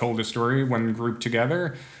they told a story when grouped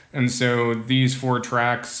together. And so these 4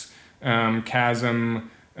 tracks, Chasm,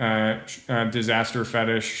 Disaster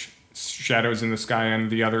Fetish, Shadows in the Sky, and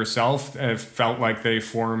The Other Self, felt like they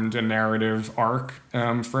formed a narrative arc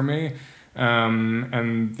for me.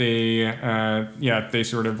 And they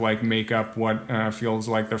sort of like make up what feels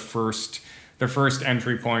like the first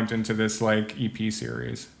entry point into this like EP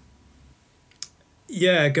series.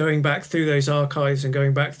 Yeah, going back through those archives and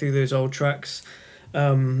going back through those old tracks,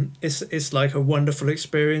 it's like a wonderful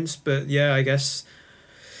experience. But yeah, I guess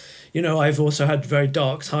I've also had very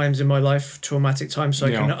dark times in my life, traumatic times, so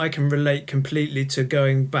I can relate completely to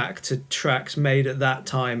going back to tracks made at that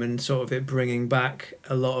time and sort of it bringing back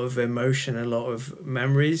a lot of emotion, a lot of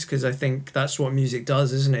memories, because I think that's what music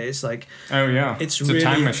does, isn't it? It's like, oh yeah, it's really, a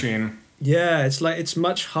time machine. Yeah, it's like it's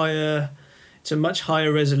much higher. It's a much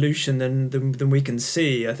higher resolution than we can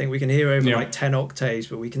see. I think we can hear over like 10 octaves,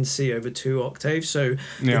 but we can see over 2 octaves. So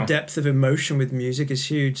the depth of emotion with music is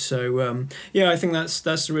huge. So I think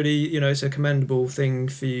that's really, it's a commendable thing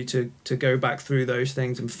for you to go back through those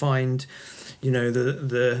things and find,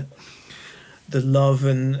 the love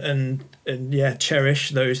and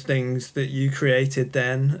cherish those things that you created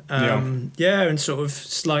then. And sort of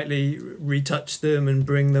slightly retouch them and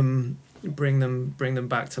bring them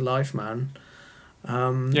back to life, man.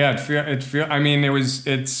 It's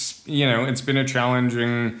been a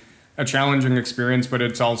challenging experience, but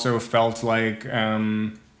it's also felt like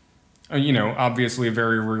obviously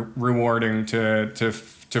very rewarding to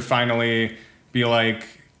finally be like,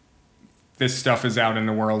 this stuff is out in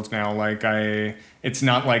the world now. Like it's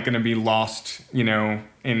not like going to be lost,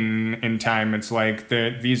 in time. It's like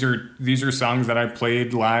these are songs that I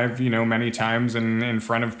played live, many times and in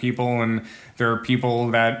front of people, and there are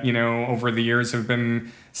people that, over the years have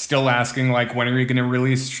been still asking, like, when are you going to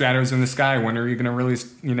release Shadows in the Sky? When are you going to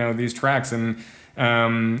release, these tracks?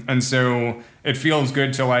 And so it feels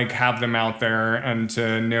good to like have them out there and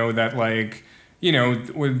to know that like,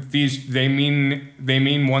 with these, they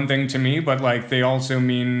mean one thing to me, but like they also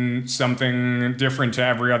mean something different to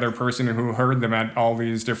every other person who heard them at all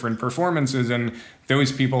these different performances. And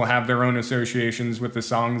those people have their own associations with the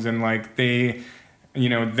songs, and like they,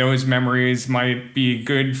 those memories might be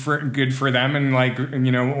good for them, and like,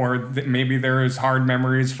 maybe there's hard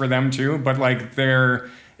memories for them too. But like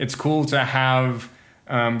it's cool to have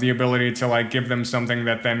the ability to like give them something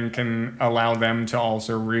that then can allow them to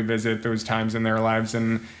also revisit those times in their lives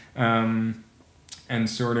and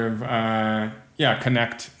sort of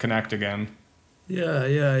connect again.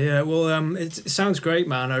 Yeah. Well, it sounds great,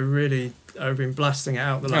 man. I've been blasting it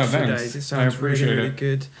out the last few days. It sounds really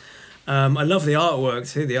good. I love the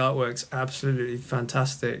artwork too. The artwork's absolutely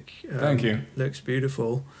fantastic. Thank you. Looks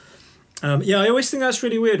beautiful. I always think that's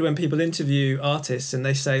really weird when people interview artists and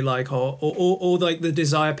they say like, or like the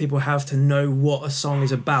desire people have to know what a song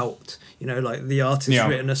is about. Like the artist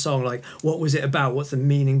written a song, like what was it about? What's the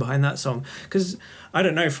meaning behind that song? Because I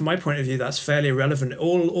don't know, from my point of view, that's fairly irrelevant.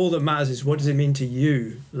 All that matters is what does it mean to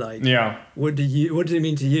you? Like, what does it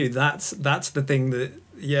mean to you? That's the thing that,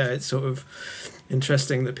 it's sort of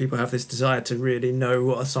interesting that people have this desire to really know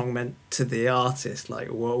what a song meant to the artist. Like,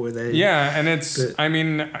 what were they? Yeah, and it's,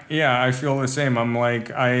 I feel the same. I'm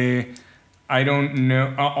like, I don't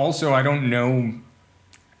know. Also, I don't know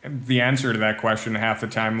the answer to that question half the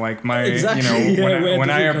time. Like it's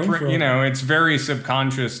very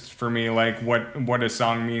subconscious for me, like what a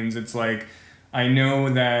song means. It's like, I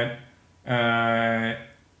know that,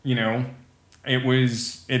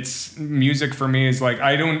 it's music for me is like,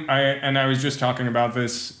 and I was just talking about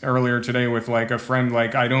this earlier today with like a friend,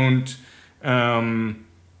 like I don't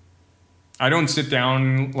sit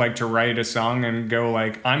down like to write a song and go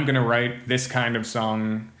like, I'm going to write this kind of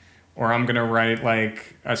song, or I'm going to write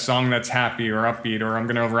like a song that's happy or upbeat, or I'm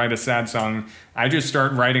going to write a sad song. I just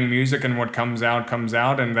start writing music, and what comes out,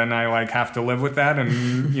 and then I like have to live with that.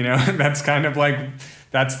 And, that's kind of like,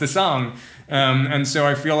 that's the song. And so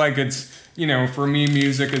I feel like it's, for me,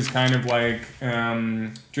 music is kind of like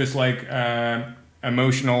just like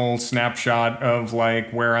emotional snapshot of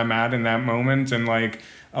like where I'm at in that moment. And like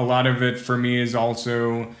a lot of it for me is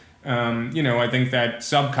also, I think that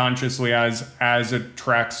subconsciously as a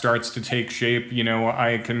track starts to take shape,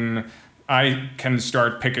 I can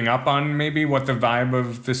start picking up on maybe what the vibe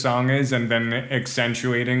of the song is, and then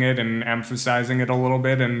accentuating it and emphasizing it a little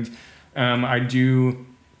bit. And I do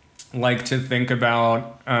like to think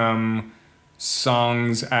about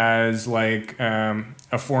songs as like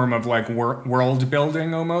a form of like world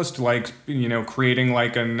building, almost like, creating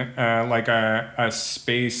like a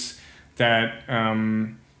space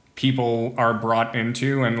that people are brought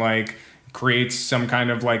into, and like creates some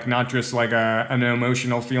kind of like, not just like an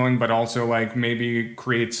emotional feeling, but also like maybe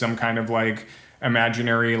creates some kind of like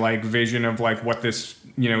imaginary like vision of like what this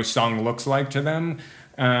song looks like to them.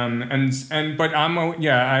 But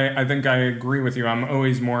I think I agree with you. I'm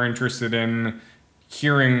always more interested in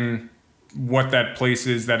hearing what that place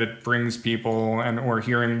is that it brings people, and or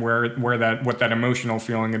hearing what that emotional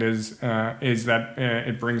feeling it is that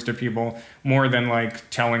it brings to people, more than like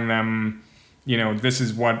telling them, this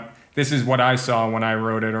is what I saw when I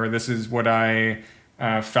wrote it, or this is what I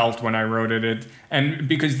felt when I wrote it. And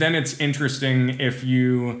because then it's interesting if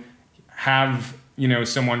you have, you know,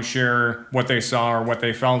 someone share what they saw or what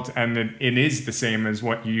they felt, and it is the same as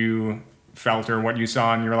what you felt or what you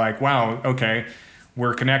saw, and you're like, wow, okay,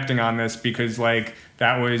 we're connecting on this because like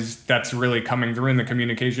that's really coming through in the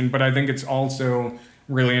communication. But I think it's also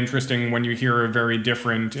really interesting when you hear a very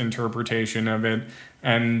different interpretation of it,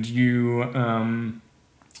 and you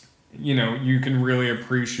know, you can really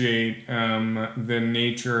appreciate the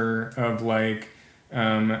nature of like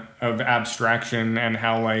of abstraction, and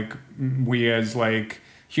how like we as like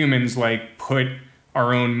humans like put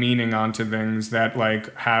our own meaning onto things that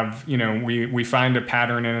like have, you know, we find a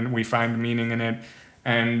pattern in it, we find meaning in it.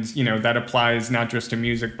 And, you know, that applies not just to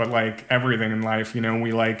music, but like everything in life. You know,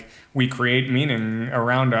 we create meaning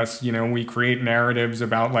around us. You know, we create narratives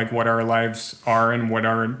about like what our lives are and what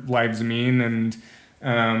our lives mean. And,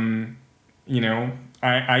 you know,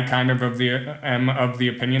 I kind of am of the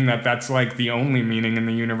opinion that that's like the only meaning in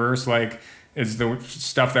the universe, like is the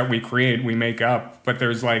stuff that we create, we make up, but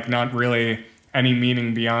there's like not really any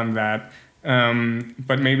meaning beyond that.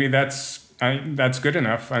 But maybe that's good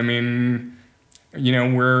enough. I mean, you know,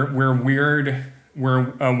 we're weird.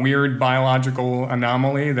 We're a weird biological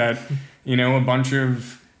anomaly that, you know, a bunch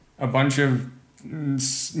of,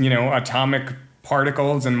 you know, atomic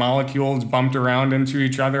particles and molecules bumped around into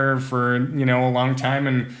each other for, you know, a long time,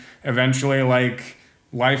 and eventually like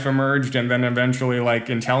life emerged, and then eventually like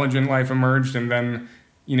intelligent life emerged, and then,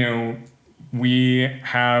 you know, we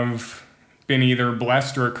have been either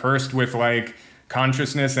blessed or cursed with like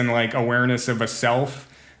consciousness and like awareness of a self,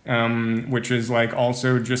 which is like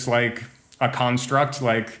also just like a construct.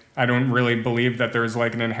 Like I don't really believe that there's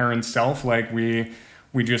like an inherent self. Like we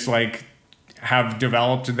just like have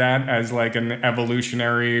developed that as like an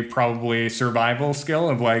evolutionary, probably survival skill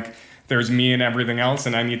of like, there's me and everything else,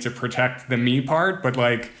 and I need to protect the me part. But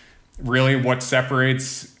like really what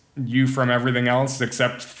separates you from everything else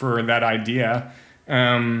except for that idea.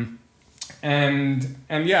 And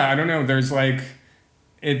yeah, I don't know, there's like,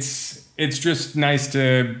 it's just nice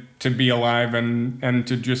to be alive and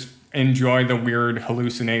to just enjoy the weird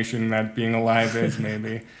hallucination that being alive is,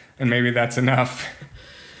 maybe. And maybe that's enough.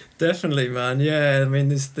 Definitely, man. Yeah, I mean,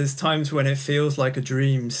 there's times when it feels like a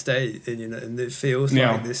dream state, you know, and it feels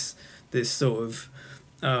like this sort of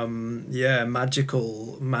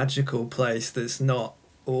magical place that's not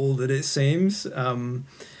all that it seems.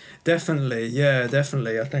 Definitely.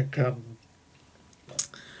 I think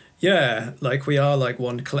like we are like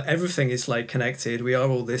one. Everything is like connected. We are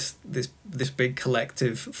all this big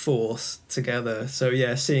collective force together. So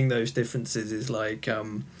yeah, seeing those differences is like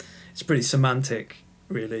it's pretty semantic,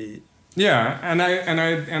 really. Yeah, and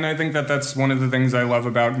I think that that's one of the things I love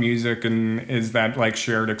about music, and is that like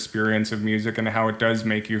shared experience of music and how it does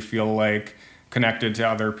make you feel like connected to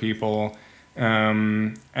other people.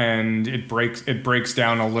 And it breaks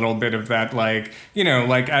down a little bit of that, like, you know,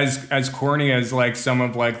 like as corny as like some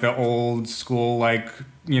of like the old school like,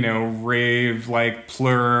 you know, rave like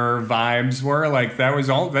Plur vibes were, like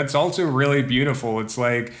that's also really beautiful. It's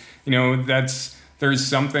like, you know, there's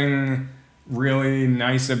something really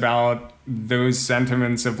nice about those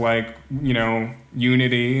sentiments of like, you know,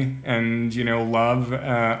 unity and, you know, love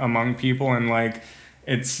among people. And like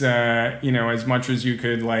it's you know, as much as you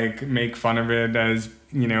could like make fun of it as,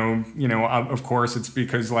 you know, of course it's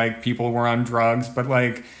because like people were on drugs, but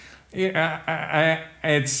like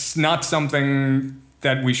it's not something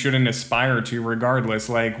that we shouldn't aspire to regardless.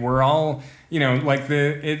 Like we're all, you know, like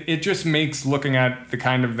it just makes looking at the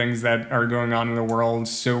kind of things that are going on in the world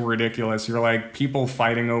so ridiculous. You're like people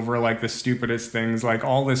fighting over like the stupidest things, like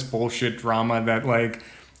all this bullshit drama that like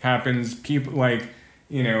happens, people like,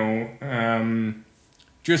 you know,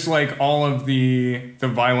 just like all of the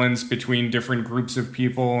violence between different groups of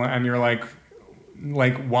people, and you're like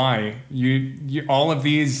why? You all of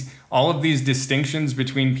these distinctions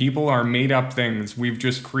between people are made up things. We've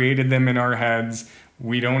just created them in our heads.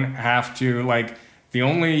 We don't have to, like, the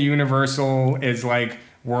only universal is like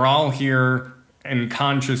we're all here and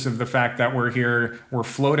conscious of the fact that we're here. We're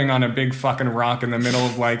floating on a big fucking rock in the middle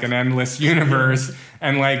of like an endless universe,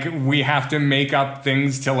 and like we have to make up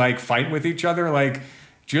things to like fight with each other. Like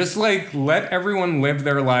just like let everyone live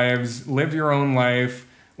their lives, live your own life.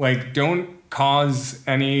 Like don't cause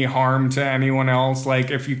any harm to anyone else. Like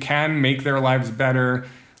if you can make their lives better,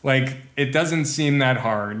 like it doesn't seem that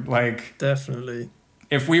hard. Like definitely.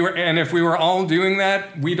 If we were all doing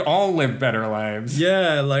that, we'd all live better lives.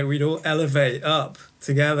 Yeah, like we'd all elevate up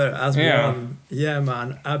together as one. Yeah,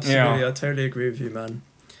 man. Absolutely. Yeah. I totally agree with you, man.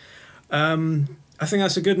 I think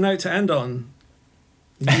that's a good note to end on.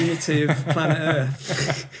 Unity of planet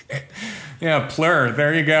Earth. Yeah, Plur.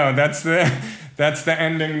 There you go. That's that's the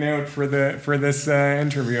ending note for this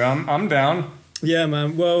interview. I'm down. Yeah,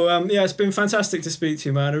 man. Well, yeah, it's been fantastic to speak to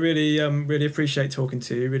you, man. I really appreciate talking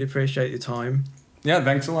to you. Really appreciate your time. Yeah,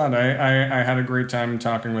 thanks a lot. I had a great time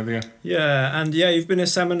talking with you. Yeah, and yeah, you've been a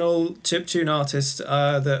seminal chiptune artist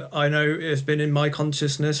that I know has been in my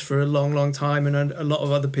consciousness for a long, long time, and a lot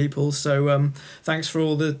of other people. So thanks for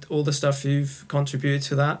all the stuff you've contributed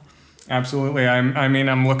to that. Absolutely.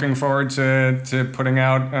 I'm looking forward to putting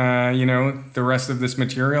out the rest of this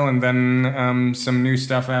material, and then some new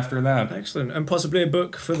stuff after that. Excellent, and possibly a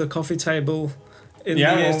book for the coffee table. In the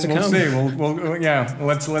years to come.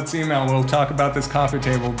 We'll see. Let's email. We'll talk about this coffee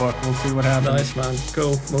table book. We'll see what happens. Nice, man.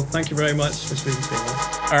 Cool. Well, thank you very much for speaking to me, man.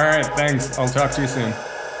 All right, thanks. I'll talk to you soon.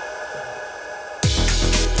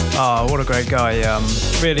 Oh, what a great guy.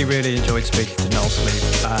 Really enjoyed speaking to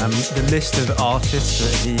Nullsleep. The list of artists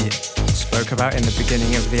that he spoke about in the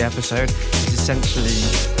beginning of the episode is essentially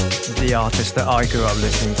the artists that I grew up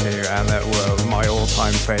listening to and that were my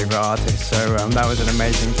all-time favourite artists. So that was an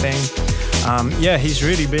amazing thing. He's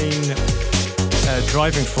really been a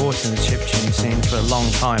driving force in the chiptune scene for a long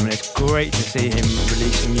time, and it's great to see him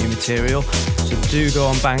releasing new material. So do go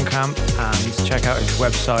on Bandcamp and check out his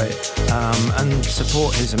website and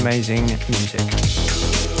support his amazing music.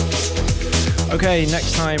 Okay,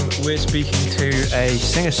 next time we're speaking to a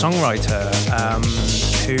singer-songwriter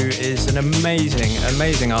who is an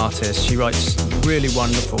amazing artist. She writes really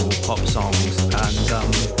wonderful pop songs and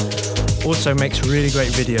also makes really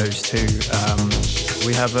great videos too.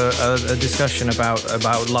 We have a discussion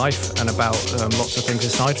about life and about lots of things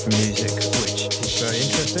aside from music, which is very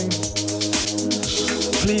interesting.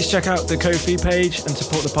 Please check out the Ko-fi page and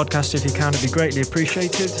support the podcast if you can. It'd be greatly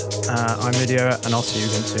appreciated. I'm midierror, and I'll see you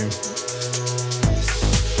again soon.